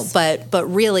 yes.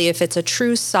 But really, if it's a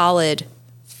true solid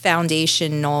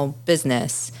foundational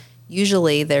business,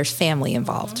 usually there's family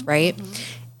involved, mm-hmm. right? Mm-hmm.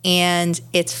 And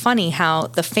it's funny how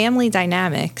the family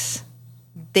dynamics,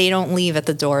 they don't leave at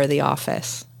the door of the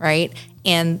office, right?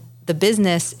 And the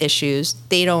business issues,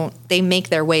 they make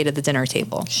their way to the dinner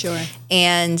table. Sure.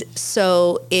 And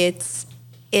so it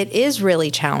is really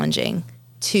challenging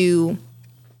to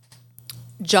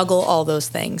juggle all those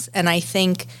things. And I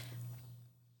think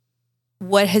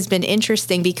what has been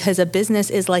interesting, because a business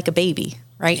is like a baby,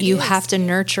 right? You have to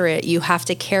nurture it. You have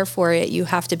to care for it. You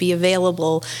have to be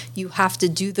available. You have to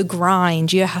do the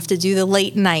grind. You have to do the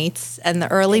late nights and the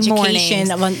early mornings.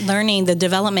 Education, learning, the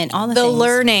development, all the things. The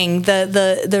learning,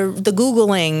 the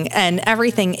Googling and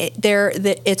everything.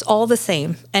 It's all the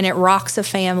same. And it rocks a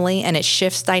family and it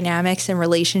shifts dynamics and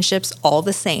relationships all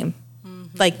the same.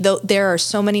 Mm-hmm. Like there are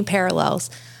so many parallels.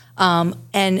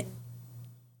 And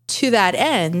to that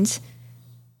end,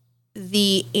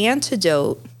 the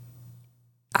antidote,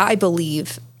 I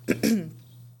believe,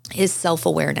 is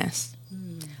self-awareness.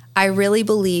 Mm. I really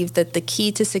believe that the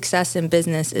key to success in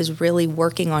business is really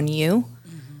working on you.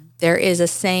 Mm-hmm. There is a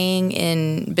saying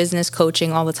in business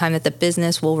coaching all the time that the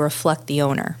business will reflect the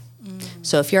owner. Mm.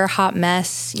 So if you're a hot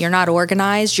mess, you're not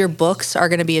organized, your books are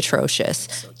going to be atrocious.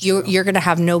 So you're going to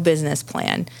have no business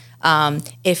plan.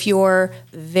 If you're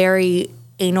very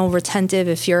anal retentive,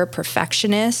 if you're a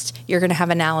perfectionist, you're going to have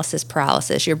analysis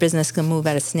paralysis. Your business can move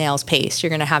at a snail's pace.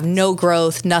 You're going to have no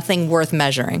growth, nothing worth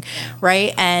measuring,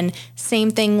 right? And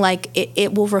same thing, like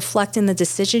it will reflect in the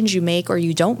decisions you make or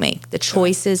you don't make, the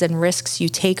choices and risks you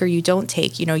take or you don't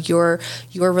take, your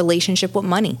relationship with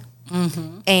money.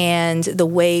 Mm-hmm. And the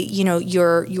way,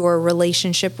 your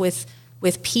relationship with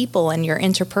people and your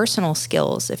interpersonal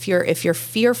skills. If you're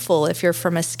fearful, if you're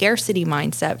from a scarcity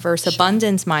mindset versus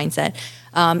abundance mindset,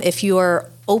 if you're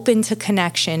open to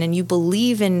connection and you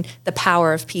believe in the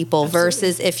power of people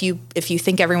versus if you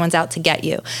think everyone's out to get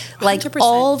you. Like 100%.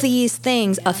 All these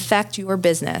things affect your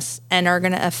business and are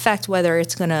going to affect whether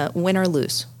it's going to win or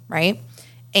lose, right?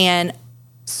 And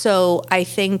so I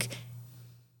think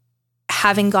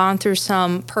having gone through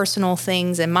some personal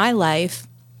things in my life,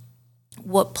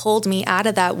 what pulled me out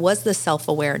of that was the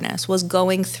self-awareness, was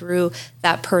going through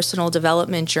that personal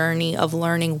development journey of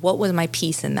learning what was my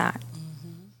piece in that.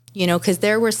 Mm-hmm. Because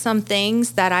there were some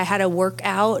things that I had to work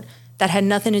out that had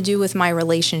nothing to do with my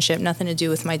relationship, nothing to do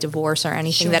with my divorce or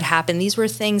anything that happened. These were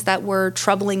things that were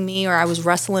troubling me or I was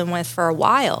wrestling with for a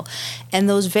while. And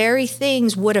those very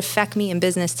things would affect me in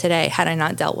business today had I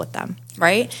not dealt with them,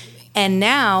 right? And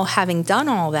now, having done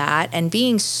all that and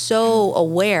being so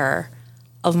aware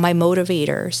of my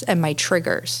motivators and my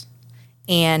triggers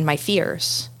and my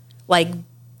fears. Like,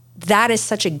 that is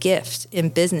such a gift in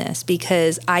business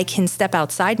because I can step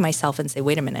outside myself and say,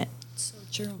 wait a minute. So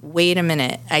true. Wait a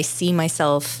minute. I see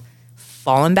myself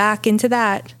falling back into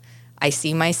that. I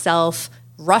see myself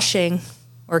rushing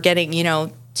or getting,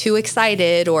 too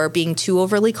excited or being too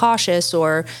overly cautious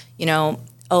or,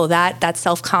 that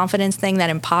self-confidence thing, that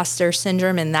imposter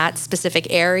syndrome in that specific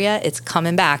area, it's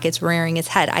coming back. It's rearing its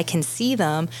head. I can see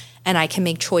them and I can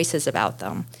make choices about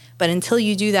them. But until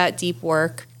you do that deep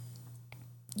work,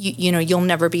 you'll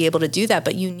never be able to do that.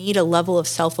 But you need a level of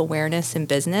self-awareness in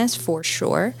business for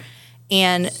sure.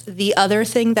 And the other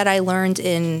thing that I learned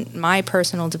in my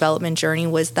personal development journey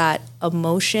was that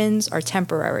emotions are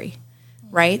temporary,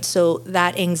 right? So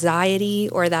that anxiety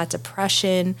or that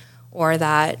depression or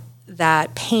that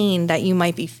pain that you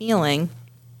might be feeling,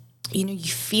 you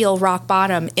feel rock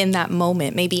bottom in that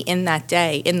moment, maybe in that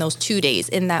day, in those 2 days,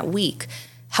 in that week,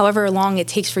 however long it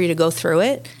takes for you to go through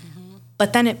it. Mm-hmm.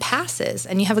 But then it passes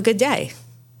and you have a good day.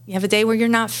 You have a day where you're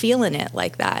not feeling it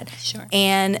like that. Sure.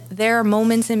 And there are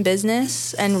moments in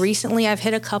business, and recently I've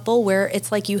hit a couple where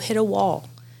it's like you hit a wall.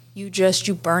 You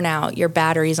burn out, your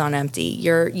battery's on empty.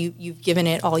 You've given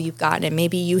it all you've got. And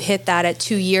maybe you hit that at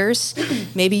 2 years.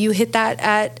 Maybe you hit that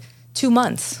at 2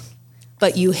 months,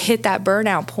 but you hit that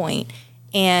burnout point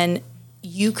and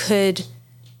you could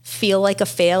feel like a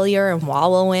failure and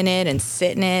wallow in it and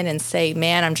sit in it and say,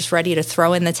 man, I'm just ready to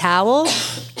throw in the towel.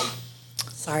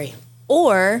 Sorry.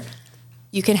 Or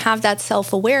you can have that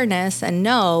self-awareness and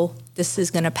know this is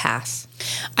going to pass.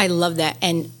 I love that.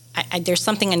 And there's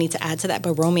something I need to add to that,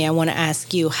 but Romy, I want to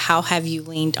ask you, how have you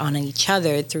leaned on each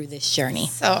other through this journey?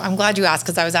 So I'm glad you asked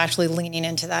because I was actually leaning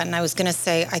into that. And I was going to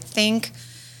say, I think,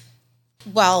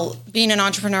 well, being an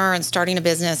entrepreneur and starting a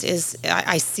business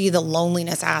I see the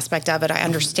loneliness aspect of it. I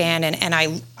understand.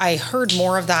 And I heard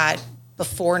more of that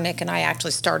before Nick and I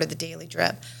actually started the Daily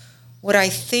Drip. What I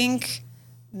think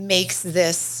makes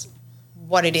this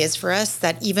what it is for us,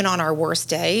 that even on our worst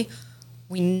day,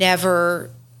 we never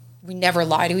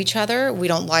lie to each other. We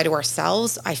don't lie to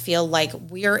ourselves. I feel like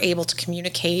we are able to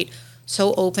communicate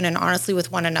so open and honestly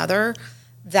with one another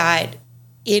that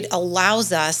it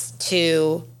allows us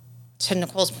to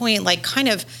Nicole's point, like kind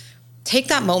of take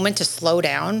that moment to slow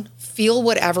down, feel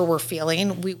whatever we're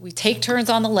feeling. We take turns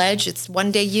on the ledge. It's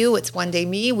one day you, it's one day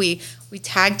me. We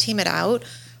tag team it out.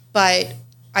 But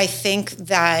I think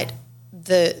that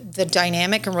the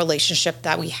dynamic and relationship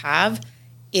that we have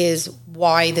is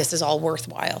why this is all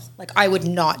worthwhile. Like, I would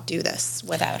not do this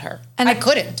without her. And I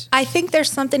couldn't. I think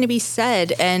there's something to be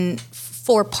said and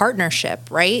for partnership,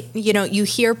 right? You know, you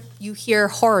hear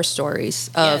horror stories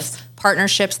of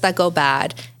partnerships that go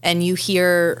bad, and you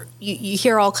hear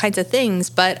all kinds of things,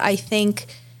 but I think,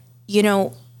 you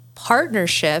know,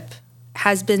 partnership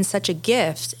has been such a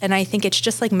gift, and I think it's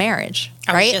just like marriage,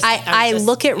 right? I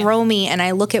look at Romy and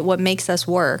I look at what makes us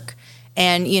work.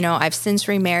 And, you know, I've since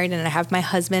remarried and I have my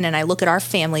husband, and I look at our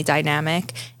family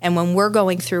dynamic, and when we're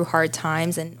going through hard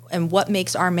times, and what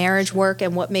makes our marriage work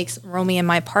and what makes Romy and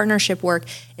my partnership work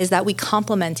is that we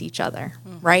complement each other,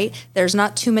 right? There's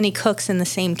not too many cooks in the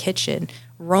same kitchen.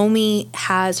 Romy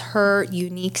has her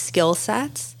unique skill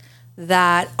sets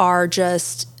that are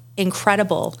just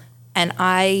incredible, and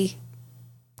I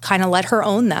kind of let her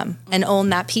own them and own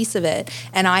that piece of it.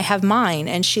 And I have mine,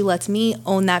 and she lets me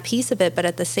own that piece of it. But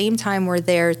at the same time, we're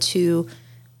there to,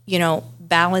 you know,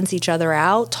 balance each other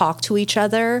out, talk to each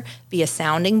other, be a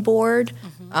sounding board.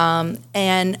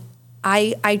 And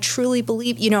I truly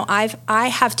believe, you know, I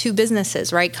have two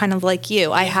businesses, right? Kind of like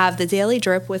you. I have the Daily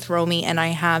Drip with Romy, and I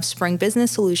have Spring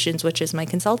Business Solutions, which is my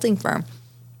consulting firm.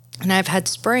 And I've had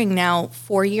Spring now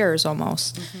 4 years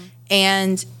almost.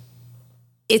 And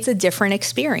it's a different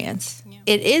experience. Yeah.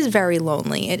 It is very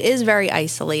lonely. It is very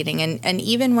isolating. And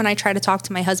even when I try to talk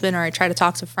to my husband, or I try to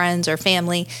talk to friends or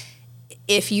family,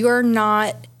 if you're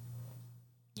not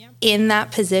in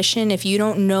that position, if you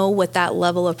don't know what that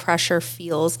level of pressure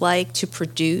feels like to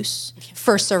produce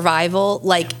for survival,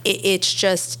 like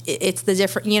it's the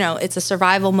different, you know, it's a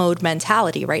survival mode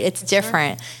mentality, right? It's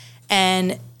different.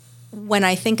 And when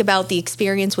I think about the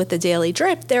experience with the Daily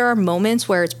Drip, there are moments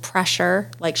where it's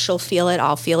pressure, like she'll feel it,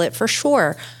 I'll feel it for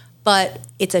sure, but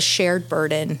it's a shared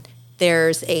burden.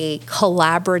 There's a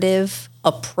collaborative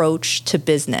approach to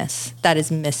business that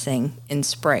is missing in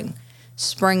Spring.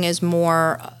 Spring is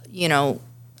more, you know,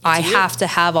 I have to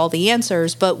have all the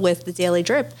answers, but with the Daily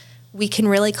Drip, we can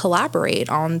really collaborate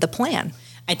on the plan.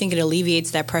 I think it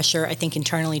alleviates that pressure, I think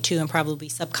internally too, and probably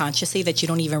subconsciously, that you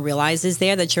don't even realize is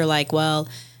there, that you're like, well,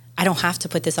 I don't have to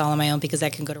put this all on my own because I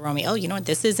can go to Romy. Oh, you know what?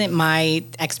 This isn't my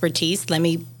expertise. Let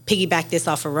me piggyback this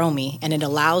off of Romy. And it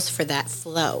allows for that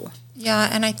flow. Yeah.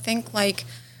 And I think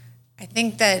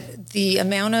that the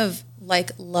amount of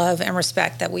like love and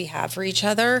respect that we have for each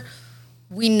other,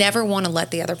 we never want to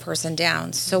let the other person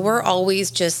down. So we're always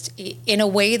just in a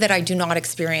way that I do not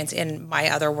experience in my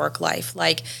other work life.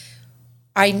 Like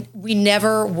we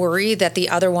never worry that the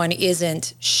other one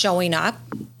isn't showing up,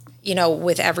 you know,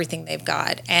 with everything they've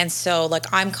got. And so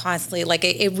like, I'm constantly like,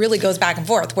 it really goes back and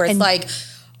forth where it's like,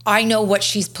 I know what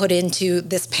she's put into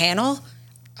this panel.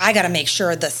 I got to make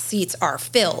sure the seats are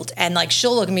filled. And like,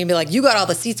 she'll look at me and be like, you got all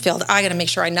the seats filled. I got to make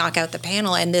sure I knock out the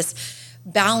panel. And this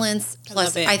balance,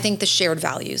 plus I think the shared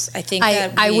values. I think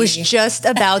I was just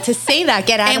about to say that.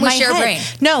 Get out of my head. Brain.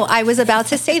 No, I was about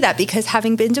to say that because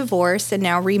having been divorced and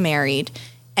now remarried,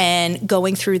 and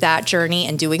going through that journey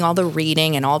and doing all the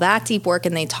reading and all that deep work,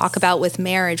 and they talk about with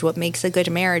marriage, what makes a good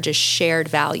marriage is shared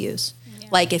values. Yeah.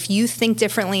 Like if you think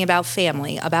differently about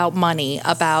family, about money,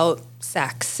 about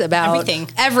sex, about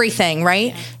everything,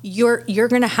 right? Yeah. You're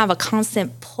going to have a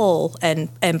constant pull and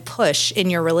push in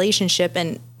your relationship,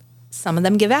 and some of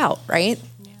them give out, right?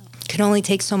 Yeah. Can only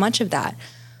take so much of that.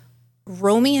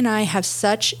 Romy and I have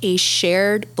such a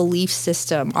shared belief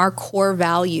system. Our core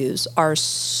values are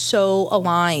so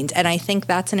aligned. And I think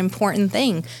that's an important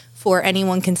thing for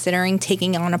anyone considering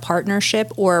taking on a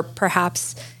partnership, or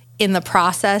perhaps in the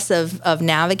process of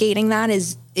navigating that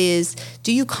is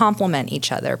do you complement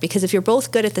each other? Because if you're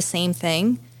both good at the same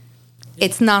thing,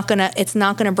 it's not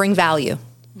gonna bring value.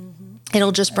 Mm-hmm.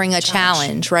 It'll just bring a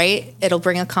challenge, right? It'll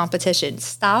bring a competition.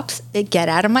 Get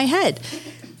out of my head.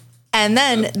 And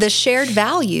then the shared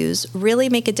values really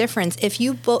make a difference. If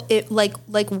you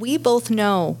like we both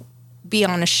know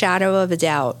beyond a shadow of a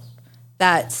doubt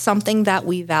that something that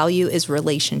we value is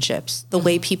relationships, the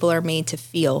way people are made to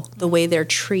feel, the way they're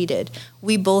treated.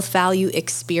 We both value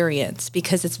experience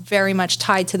because it's very much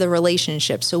tied to the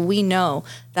relationship. So we know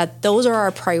that those are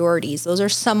our priorities. Those are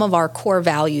some of our core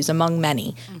values among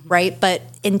many, right? But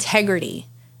integrity,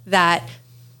 that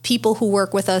people who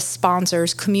work with us,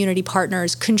 sponsors, community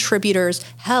partners, contributors,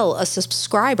 hell, a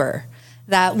subscriber,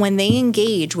 that when they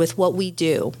engage with what we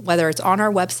do, whether it's on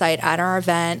our website, at our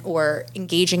event, or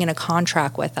engaging in a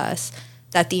contract with us,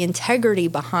 that the integrity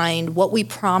behind what we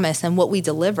promise and what we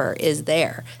deliver is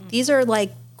there. Mm-hmm. These are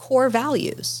like core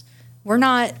values we're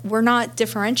not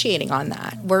differentiating on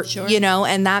that. We're, you know,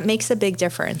 and that makes a big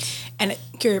difference. And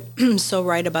you're so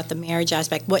right about the marriage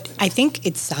aspect. What I think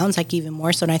it sounds like even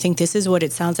more so, and I think this is what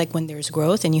it sounds like when there's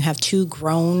growth and you have two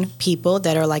grown people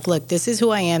that are like, look, this is who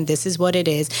I am. This is what it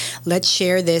is. Let's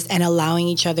share this, and allowing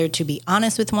each other to be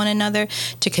honest with one another,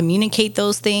 to communicate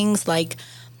those things like.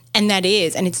 And that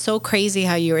is, and it's so crazy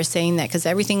how you were saying that, because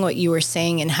everything what you were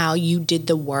saying and how you did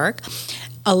the work,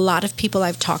 a lot of people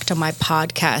I've talked to on my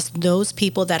podcast, those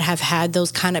people that have had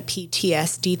those kind of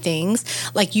PTSD things,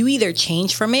 like you either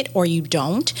change from it or you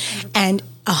don't. And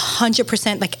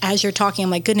 100%, like as you're talking,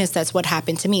 I'm like, goodness, that's what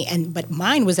happened to me. But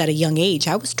mine was at a young age.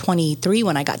 I was 23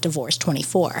 when I got divorced,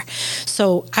 24.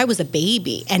 So I was a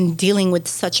baby and dealing with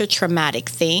such a traumatic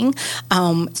thing.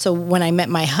 So when I met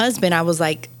my husband, I was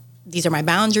like, these are my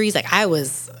boundaries. Like I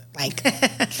was like,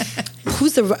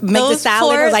 who's the make the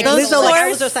salad? Or like those poor I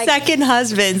was just like, second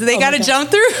husbands. They got to jump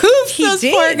through hoops. He those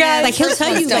did. poor guys. Like he'll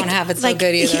tell you, don't like, have it so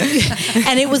good either.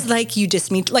 And it was like you just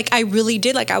meet. Like I really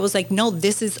did. Like I was like, no,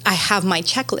 this is. I have my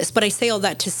checklist. But I say all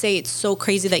that to say it's so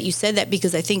crazy that you said that,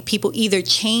 because I think people either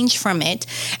change from it,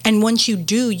 and once you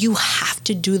do, you have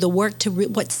to do the work to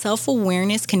what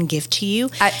self-awareness can give to you.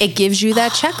 It gives you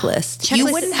that checklist.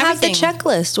 You wouldn't have the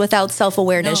checklist without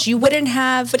self-awareness. You wouldn't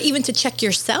have. But even to check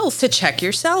yourself.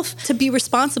 To be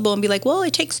responsible and be like, well,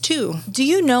 it takes two. Do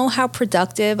you know how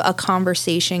productive a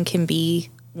conversation can be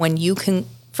when you can,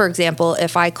 for example,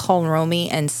 if I call Romy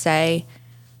and say,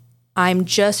 I'm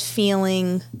just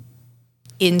feeling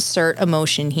insert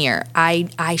emotion here.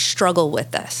 I struggle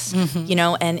with this, you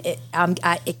know, and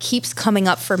it keeps coming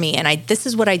up for me, and this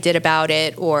is what I did about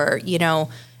it, or, you know,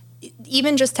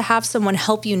 even just to have someone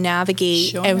help you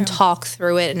navigate and talk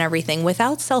through it and everything.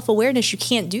 Without self-awareness, you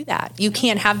can't do that. You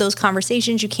can't have those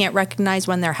conversations. You can't recognize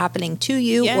when they're happening to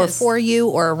you or for you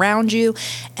or around you.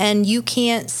 And you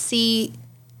can't see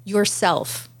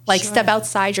yourself, like step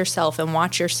outside yourself and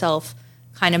watch yourself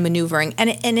kind of maneuvering. And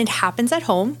it happens at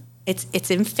home. It's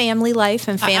in family life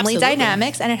and family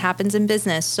dynamics, and it happens in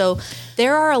business. So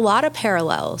there are a lot of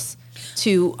parallels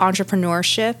to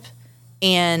entrepreneurship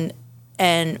and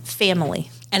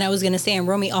family. And I was going to say, and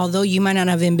Romy, although you might not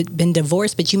have been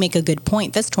divorced, but you make a good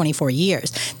point. That's 24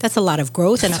 years. That's a lot of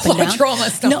growth and up and down. Trauma.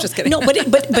 No, just kidding. No,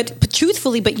 but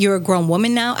truthfully, but you're a grown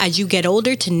woman now. As you get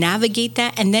older, to navigate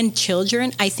that, and then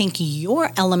children, I think your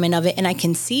element of it, and I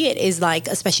can see it, is like,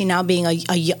 especially now being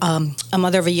a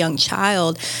mother of a young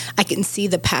child, I can see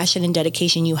the passion and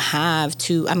dedication you have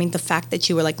to. I mean, the fact that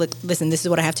you were like, look, listen, this is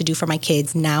what I have to do for my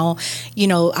kids now. You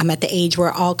know, I'm at the age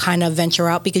where I'll kind of venture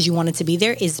out because you wanted to be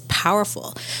there is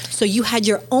powerful. So you had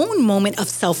your own moment of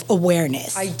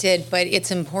self-awareness. I did, but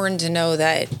it's important to know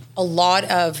that a lot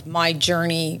of my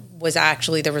journey was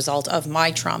actually the result of my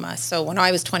trauma. So when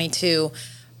I was 22,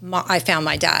 I found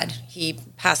my dad. He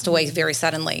passed away very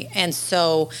suddenly. And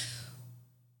so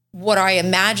what I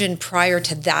imagined prior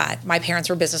to that, my parents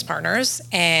were business partners,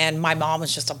 and my mom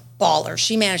was just a baller.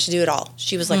 She managed to do it all.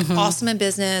 She was like awesome in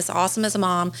business, awesome as a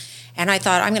mom. And I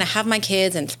thought, I'm going to have my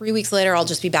kids, and 3 weeks later, I'll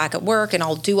just be back at work, and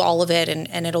I'll do all of it,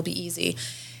 and it'll be easy.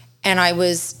 And I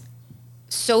was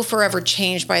so forever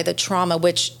changed by the trauma,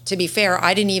 which, to be fair,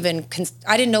 I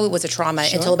didn't know it was a trauma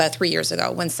until about 3 years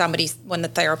ago, when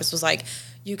the therapist was like,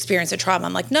 you experienced a trauma.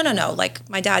 I'm like, no. Like,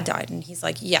 my dad died. And he's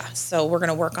like, yeah, so we're going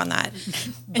to work on that.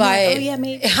 But like, oh, yeah,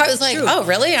 maybe. I was like, oh,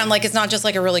 really? And I'm like, it's not just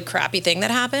like a really crappy thing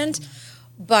that happened,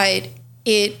 but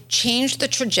it changed the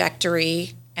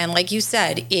trajectory. And like you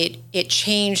said, it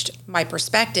changed my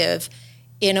perspective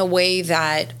in a way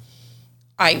that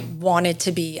I wanted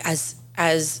to be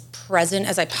as present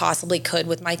as I possibly could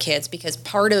with my kids, because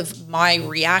part of my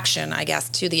reaction, I guess,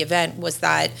 to the event was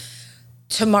that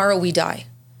tomorrow we die.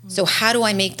 So how do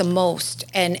I make the most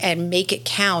and make it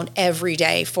count every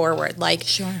day forward? Like,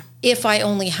 if I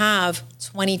only have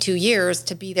 22 years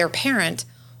to be their parent,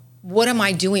 what am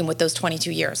I doing with those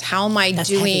 22 years? How am I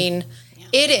doing? Yeah.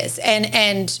 It is.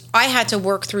 And I had to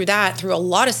work through that through a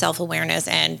lot of self-awareness.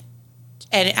 And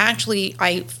actually,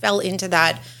 I fell into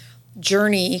that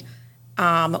journey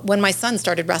when my son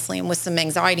started wrestling with some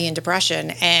anxiety and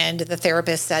depression. And the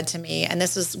therapist said to me, and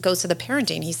this goes to the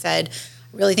parenting, he said,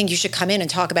 I really think you should come in and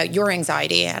talk about your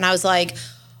anxiety. And I was like,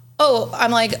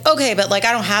 I'm like, okay, but like,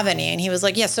 I don't have any. And he was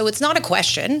like, yeah, so it's not a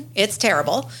question. It's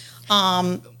terrible.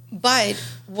 But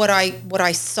what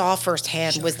I saw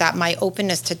firsthand was that my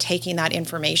openness to taking that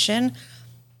information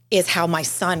is how my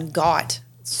son got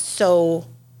so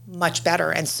much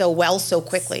better and so well so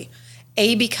quickly.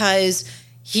 Because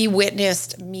he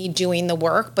witnessed me doing the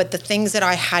work, but the things that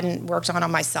I hadn't worked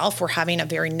on myself were having a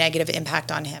very negative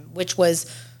impact on him, which was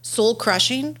soul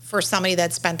crushing for somebody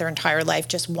that spent their entire life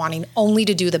just wanting only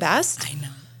to do the best. I know.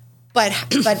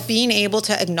 But being able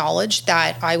to acknowledge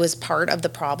that I was part of the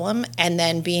problem and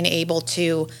then being able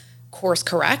to course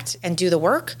correct and do the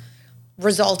work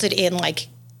resulted in like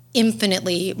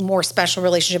infinitely more special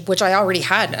relationship, which I already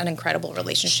had an incredible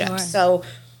relationship. Sure. So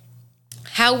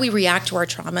how we react to our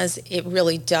traumas, it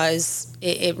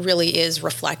really is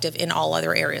reflective in all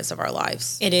other areas of our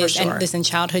lives. It is. For sure. And listen,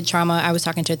 childhood trauma, I was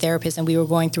talking to a therapist and we were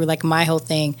going through like my whole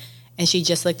thing. And she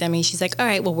just looked at me. She's like, all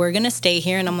right, well, we're going to stay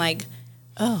here. And I'm like,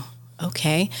 oh,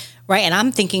 okay. Right. And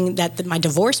I'm thinking that my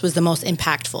divorce was the most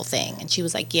impactful thing. And she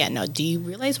was like, yeah, no, do you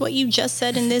realize what you just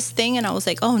said in this thing? And I was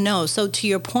like, oh, no. So to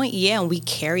your point, yeah, we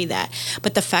carry that.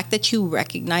 But the fact that you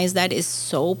recognize that is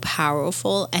so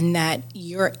powerful, and that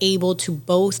you're able to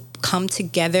both come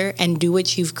together and do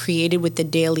what you've created with the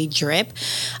Daily Drip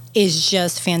is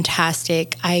just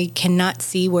fantastic. I cannot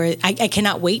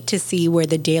wait to see where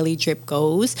the Daily Drip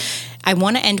goes. I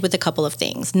want to end with a couple of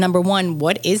things. Number one,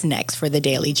 what is next for the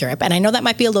Daily Drip? And I know that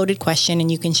might be a loaded question,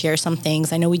 and you can share some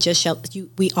things. I know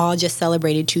we all just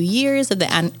celebrated 2 years of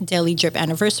the Daily Drip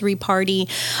anniversary party.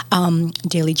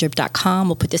 DailyDrip.com.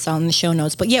 We'll put this on the show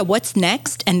notes. But yeah, what's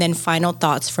next? And then final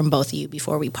thoughts from both of you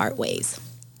before we part ways.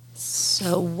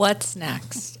 So what's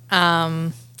next?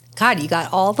 God, you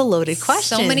got all the loaded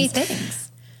questions. So many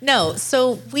things. No,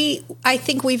 so I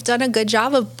think we've done a good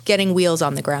job of getting wheels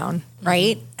on the ground,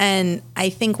 right? Mm-hmm. And I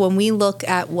think when we look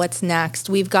at what's next,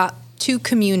 we've got 2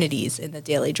 communities in the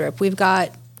Daily Drip. We've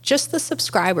got just the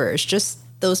subscribers, just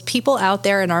those people out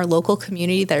there in our local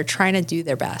community that are trying to do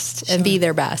their best and be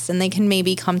their best. And they can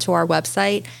maybe come to our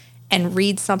website and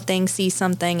read something, see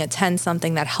something, attend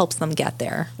something that helps them get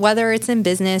there, whether it's in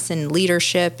business and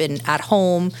leadership and at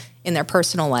home in their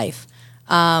personal life.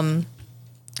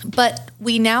 But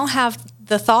we now have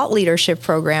the Thought Leadership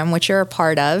Program, which you're a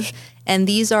part of. And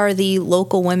these are the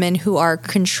local women who are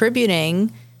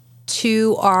contributing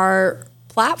to our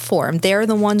platform. They're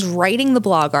the ones writing the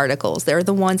blog articles. They're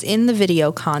the ones in the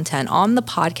video content, on the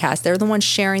podcast. They're the ones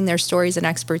sharing their stories and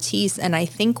expertise. And I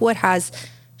think what has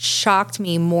shocked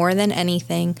me more than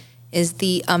anything is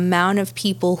the amount of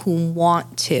people who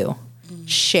want to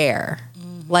share.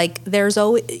 Like there's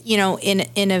always,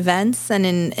 in events and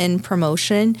in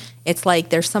promotion, it's like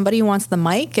there's somebody who wants the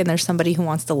mic and there's somebody who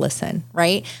wants to listen,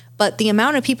 right? But the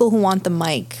amount of people who want the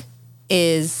mic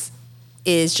is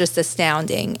just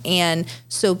astounding. And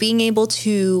so being able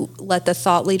to let the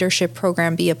Thought Leadership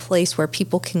Program be a place where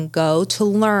people can go to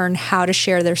learn how to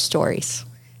share their stories,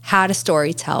 how to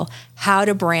storytell, how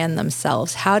to brand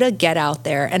themselves, how to get out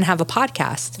there and have a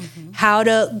podcast, how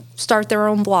to start their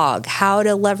own blog, how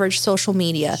to leverage social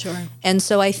media. Sure. And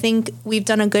so I think we've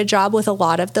done a good job with a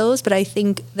lot of those, but I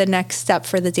think the next step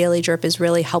for the Daily Drip is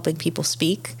really helping people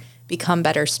speak, become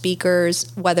better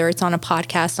speakers, whether it's on a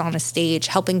podcast, on a stage,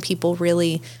 helping people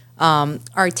really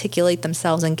articulate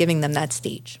themselves and giving them that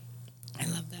stage. I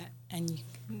love that. And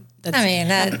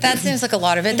that seems like a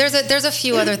lot of it. There's a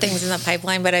few other things in the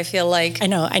pipeline, but I feel like I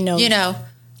know.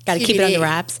 Got to keep it under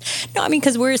wraps. No, I mean,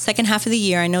 because we're second half of the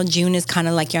year. I know June is kind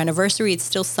of like your anniversary. It's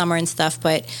still summer and stuff,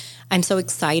 but I'm so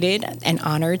excited and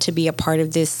honored to be a part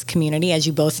of this community, as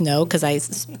you both know, because I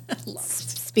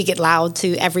speak it loud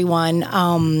to everyone.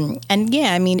 And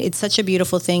yeah, I mean, it's such a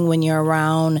beautiful thing when you're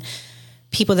around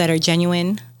people that are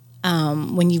genuine.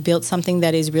 When you build something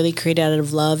that is really created out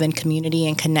of love and community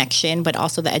and connection, but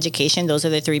also the education. Those are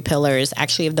the 3 pillars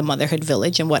actually of the Motherhood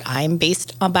Village and what I'm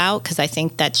based about, because I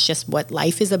think that's just what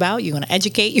life is about. You want to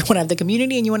educate, you want to have the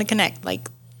community, and you want to connect. Like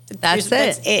that's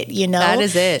it. That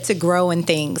is it. To grow in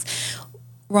things.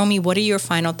 Romy, what are your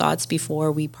final thoughts before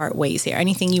we part ways here?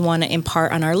 Anything you want to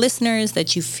impart on our listeners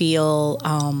that you feel,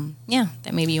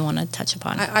 that maybe you want to touch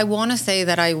upon? I want to say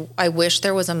that I wish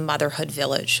there was a motherhood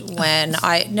village and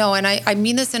I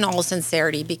mean this in all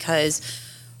sincerity, because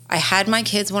I had my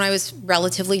kids when I was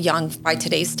relatively young by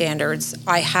today's standards.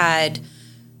 I had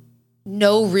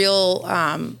no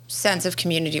real sense of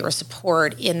community or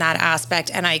support in that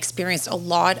aspect. And I experienced a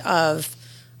lot of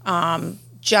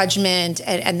judgment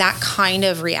and that kind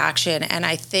of reaction. And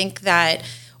I think that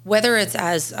whether it's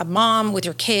as a mom with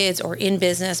your kids or in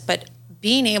business, but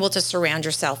being able to surround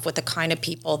yourself with the kind of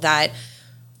people that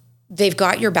they've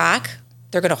got your back,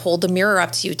 they're going to hold the mirror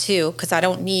up to you too. Cause I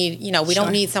don't need, we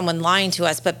don't need someone lying to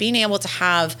us, but being able to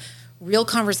have real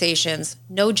conversations,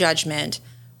 no judgment,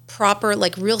 proper,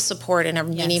 like real support in a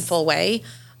meaningful way.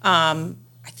 I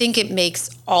think it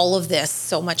makes all of this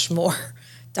so much more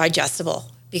digestible.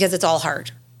 Because it's all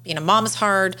hard. Being a mom is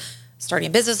hard. Starting a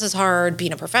business is hard.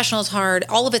 Being a professional is hard.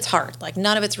 All of it's hard. Like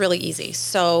none of it's really easy.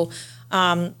 So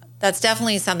that's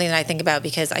definitely something that I think about,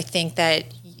 because I think that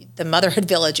the Motherhood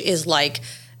Village is like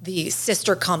the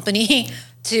sister company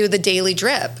to the Daily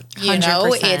Drip. You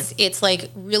know, 100%. it's like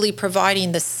really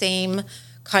providing the same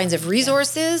kinds of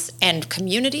resources and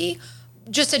community,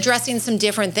 just addressing some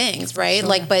different things, right? Sure.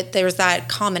 Like, but there's that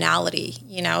commonality,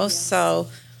 you know? Yes. So,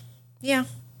 yeah.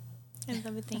 I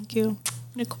love it. Thank you,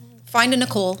 Nicole. Find a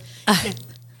Nicole.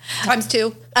 Times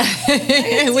 2.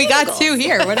 We got 2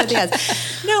 here. What are the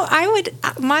odds? No,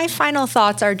 my final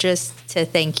thoughts are just to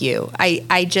thank you.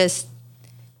 I just,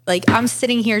 like, I'm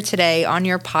sitting here today on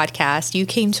your podcast. You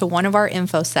came to one of our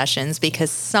info sessions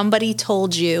because somebody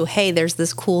told you, hey, there's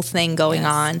this cool thing going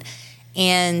on.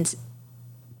 And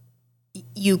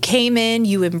you came in,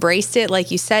 you embraced it.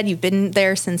 Like you said, you've been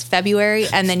there since February.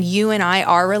 And then you and I,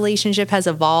 our relationship has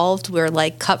evolved. We're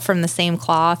like cut from the same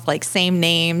cloth, like same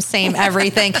name, same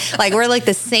everything. Like we're like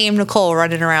the same Nicole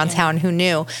running around town. Who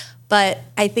knew? But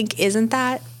I think, isn't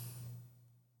that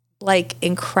like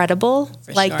incredible?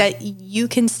 For like sure. that you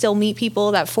can still meet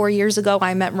people that 4 years ago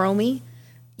I met Romy.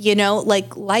 You know,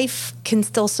 like life can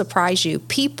still surprise you.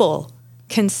 People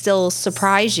can still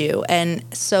surprise you. And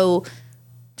so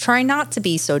try not to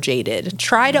be so jaded.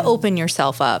 Try to open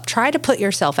yourself up. Try to put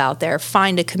yourself out there.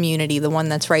 Find a community, the one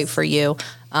that's right for you.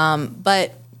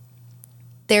 But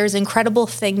there's incredible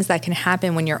things that can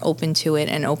happen when you're open to it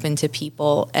and open to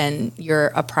people. And you're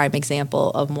a prime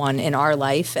example of one in our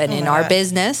life and in our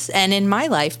business and in my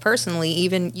life personally,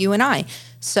 even you and I.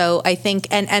 So I think,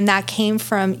 and that came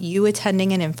from you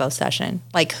attending an info session.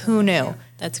 Like, who knew?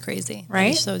 That's crazy. Right?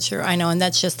 That is so true. I know. And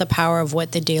that's just the power of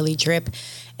what the Daily Drip,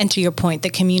 and to your point, the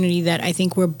community that I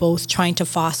think we're both trying to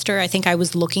foster. I think I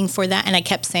was looking for that, and I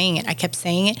kept saying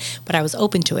it, but I was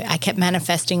open to it. I kept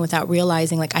manifesting without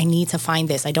realizing, like, I need to find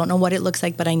this. I don't know what it looks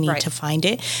like, but I need to find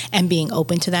it, and being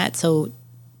open to that. So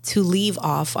to leave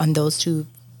off on those 2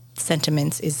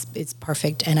 sentiments is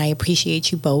perfect, and I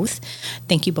appreciate you both.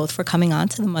 Thank you both for coming on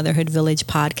to the Motherhood Village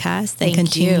podcast. Thank and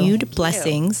continued you.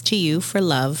 blessings to you for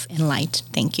love and light.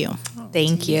 Thank you.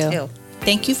 Thank you.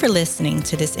 Thank you for listening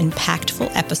to this impactful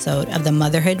episode of the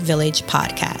Motherhood Village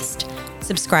podcast.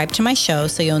 Subscribe to my show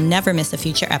so you'll never miss a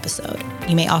future episode.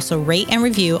 You may also rate and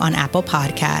review on Apple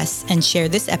Podcasts and share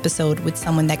this episode with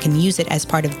someone that can use it as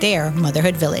part of their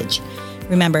Motherhood Village.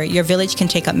 Remember, your village can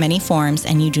take up many forms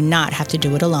and you do not have to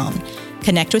do it alone.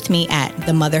 Connect with me at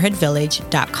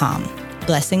themotherhoodvillage.com.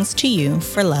 Blessings to you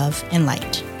for love and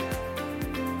light.